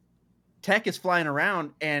 And Tech is flying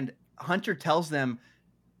around, and Hunter tells them,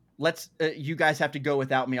 you guys have to go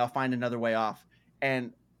without me. I'll find another way off.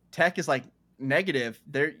 And Tech is like, negative.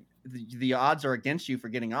 The odds are against you for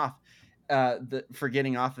getting off,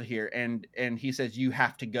 of here. And he says, you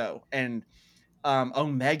have to go. And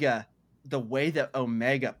Omega, the way that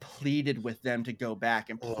Omega pleaded with them to go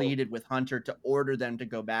back and pleaded with Hunter to order them to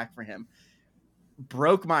go back for him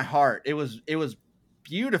broke my heart. It was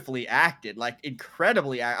beautifully acted, like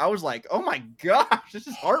incredibly. I was like, oh my gosh, this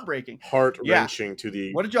is heartbreaking. Heart-wrenching to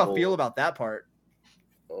the... What did y'all feel about that part?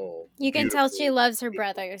 Oh, you can tell she loves her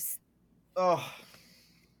brothers. Oh,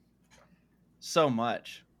 so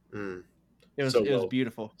much. It was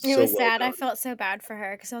beautiful. It was sad. Done. I felt so bad for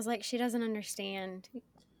her because I was like, she doesn't understand.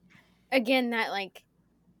 Again, that like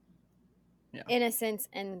innocence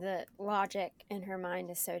and the logic in her mind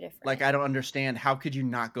is so different. Like, I don't understand. How could you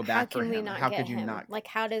not go back for him? How can we not get him? Like,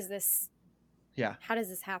 how does this? Yeah. How does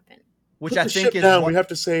this happen? Which I think is down. We have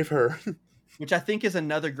to save her. Which I think is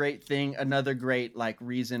another great thing. Another great like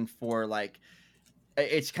reason for like.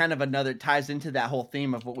 It's kind of ties into that whole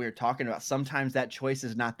theme of what we were talking about. Sometimes that choice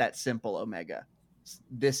is not that simple, Omega.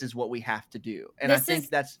 This is what we have to do. And I think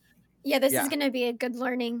that's Yeah, this is going to be a good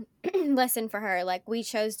learning lesson for her. Like, we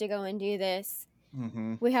chose to go and do this.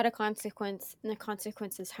 Mm-hmm. We had a consequence, and the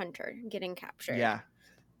consequence is Hunter getting captured. Yeah.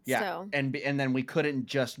 So. And then we couldn't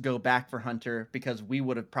just go back for Hunter because we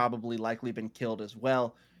would have probably likely been killed as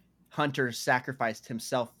well. Hunter sacrificed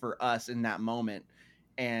himself for us in that moment.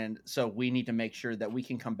 And so we need to make sure that we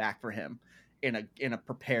can come back for him in a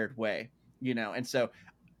prepared way, And so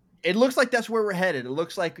it looks like that's where we're headed. It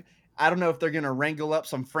looks like, I don't know if they're going to wrangle up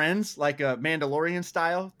some friends like a Mandalorian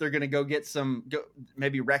style. They're going to go get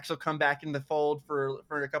maybe Rex will come back in the fold for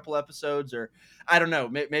a couple episodes, or I don't know.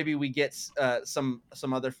 Maybe we get some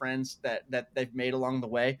other friends that they've made along the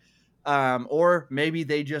way. Or maybe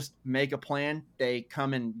they just make a plan. They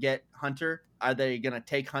come and get Hunter. Are they going to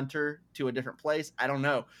take Hunter to a different place? I don't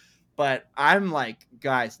know. But I'm like,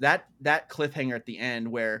 guys, that cliffhanger at the end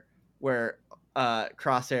where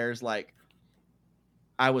Crosshair's like,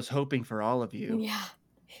 I was hoping for all of you. Yeah.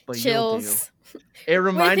 But chills. You'll do. It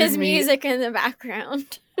reminded with his me music in the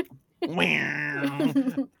background.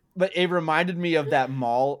 But it reminded me of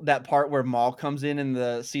that part where Maul comes in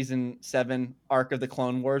the season 7 arc of the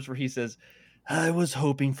Clone Wars, where he says, I was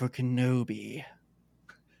hoping for Kenobi.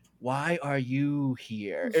 Why are you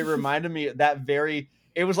here? It reminded me of that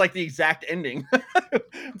it was like the exact ending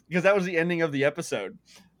because that was the ending of the episode.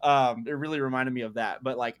 It really reminded me of that.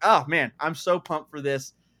 But like, oh man, I'm so pumped for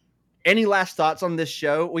this. Any last thoughts on this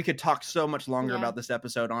show? We could talk so much longer about this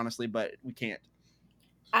episode, honestly, but we can't.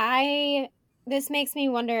 This makes me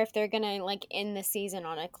wonder if they're gonna like end the season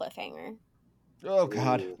on a cliffhanger. Oh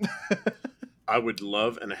God. I would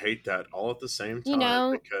love and hate that all at the same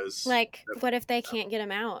time, because like, what if they can't get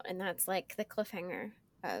him out, and that's like the cliffhanger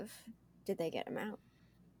of, did they get him out?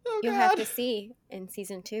 You'll have to see in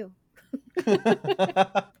season 2.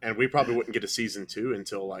 And we probably wouldn't get a season 2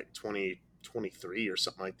 until like 2023 or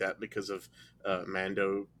something like that, because of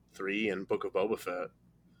Mando 3 and Book of Boba Fett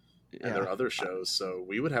and their other shows. So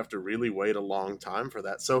we would have to really wait a long time for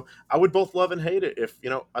that. So I would both love and hate it. If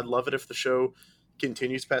I'd love it if the show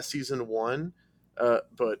continues past season 1,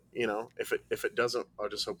 but if it doesn't, I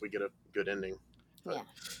just hope we get a good ending. Yeah,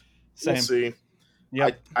 we'll see.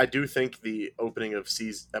 Yeah, I do think the opening of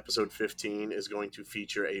episode 15 is going to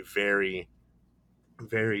feature a very,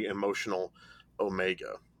 very emotional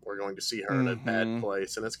Omega. We're going to see her in a bad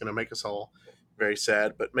place, and it's going to make us all very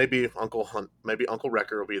sad. But maybe Uncle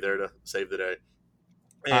Wrecker will be there to save the day.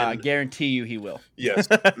 And, I guarantee you he will. Yes,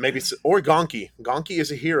 maybe. Or Gonki. Gonki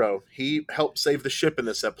is a hero. He helped save the ship in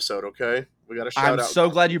this episode. Okay, we got to shout out. I'm so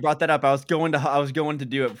glad you brought that up. I was going to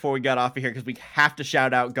do it before we got off of here because we have to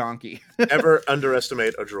shout out Gonki. Never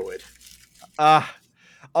underestimate a droid.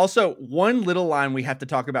 Also, one little line we have to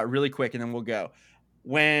talk about really quick, and then we'll go.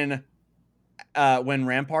 When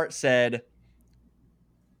Rampart said,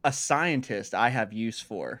 "A scientist I have use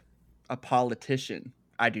for, a politician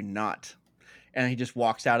I do not," and he just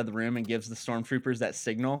walks out of the room and gives the stormtroopers that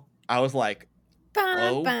signal, I was like,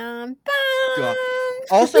 "Oh, God."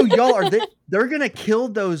 Also, y'all, they're gonna kill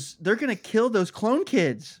those clone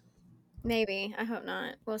kids. Maybe. I hope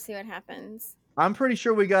not. We'll see what happens. I'm pretty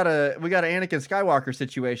sure we got an Anakin Skywalker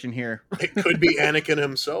situation here. It could be Anakin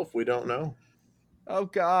himself. We don't know. Oh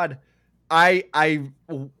God, it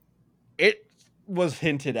was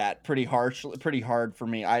hinted at pretty hard for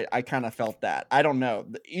me. I kind of felt that. I don't know.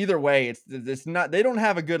 Either way, it's not. They don't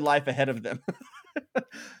have a good life ahead of them.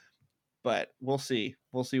 But we'll see.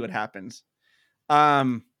 We'll see what happens.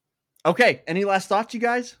 Okay. Any last thoughts, you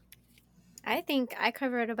guys? I think I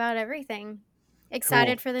covered about everything.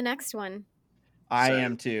 Excited for the next one. I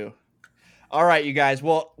am too. All right, you guys.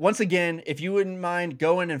 Well, once again, if you wouldn't mind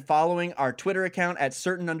going and following our Twitter account at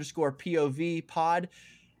certain_POV pod,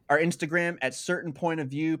 our Instagram at certain point of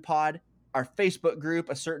view pod, our Facebook group,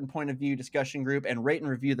 a certain point of view discussion group, and rate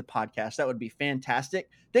and review the podcast. That would be fantastic.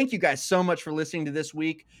 Thank you guys so much for listening to this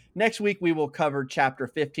week. Next week, we will cover chapter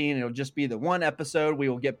 15. It'll just be the one episode. We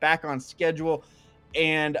will get back on schedule,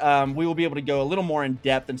 and we will be able to go a little more in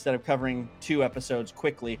depth instead of covering 2 episodes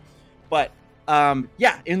quickly. But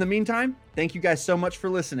in the meantime, thank you guys so much for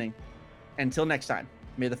listening. Until next time,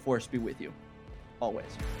 may the Force be with you always.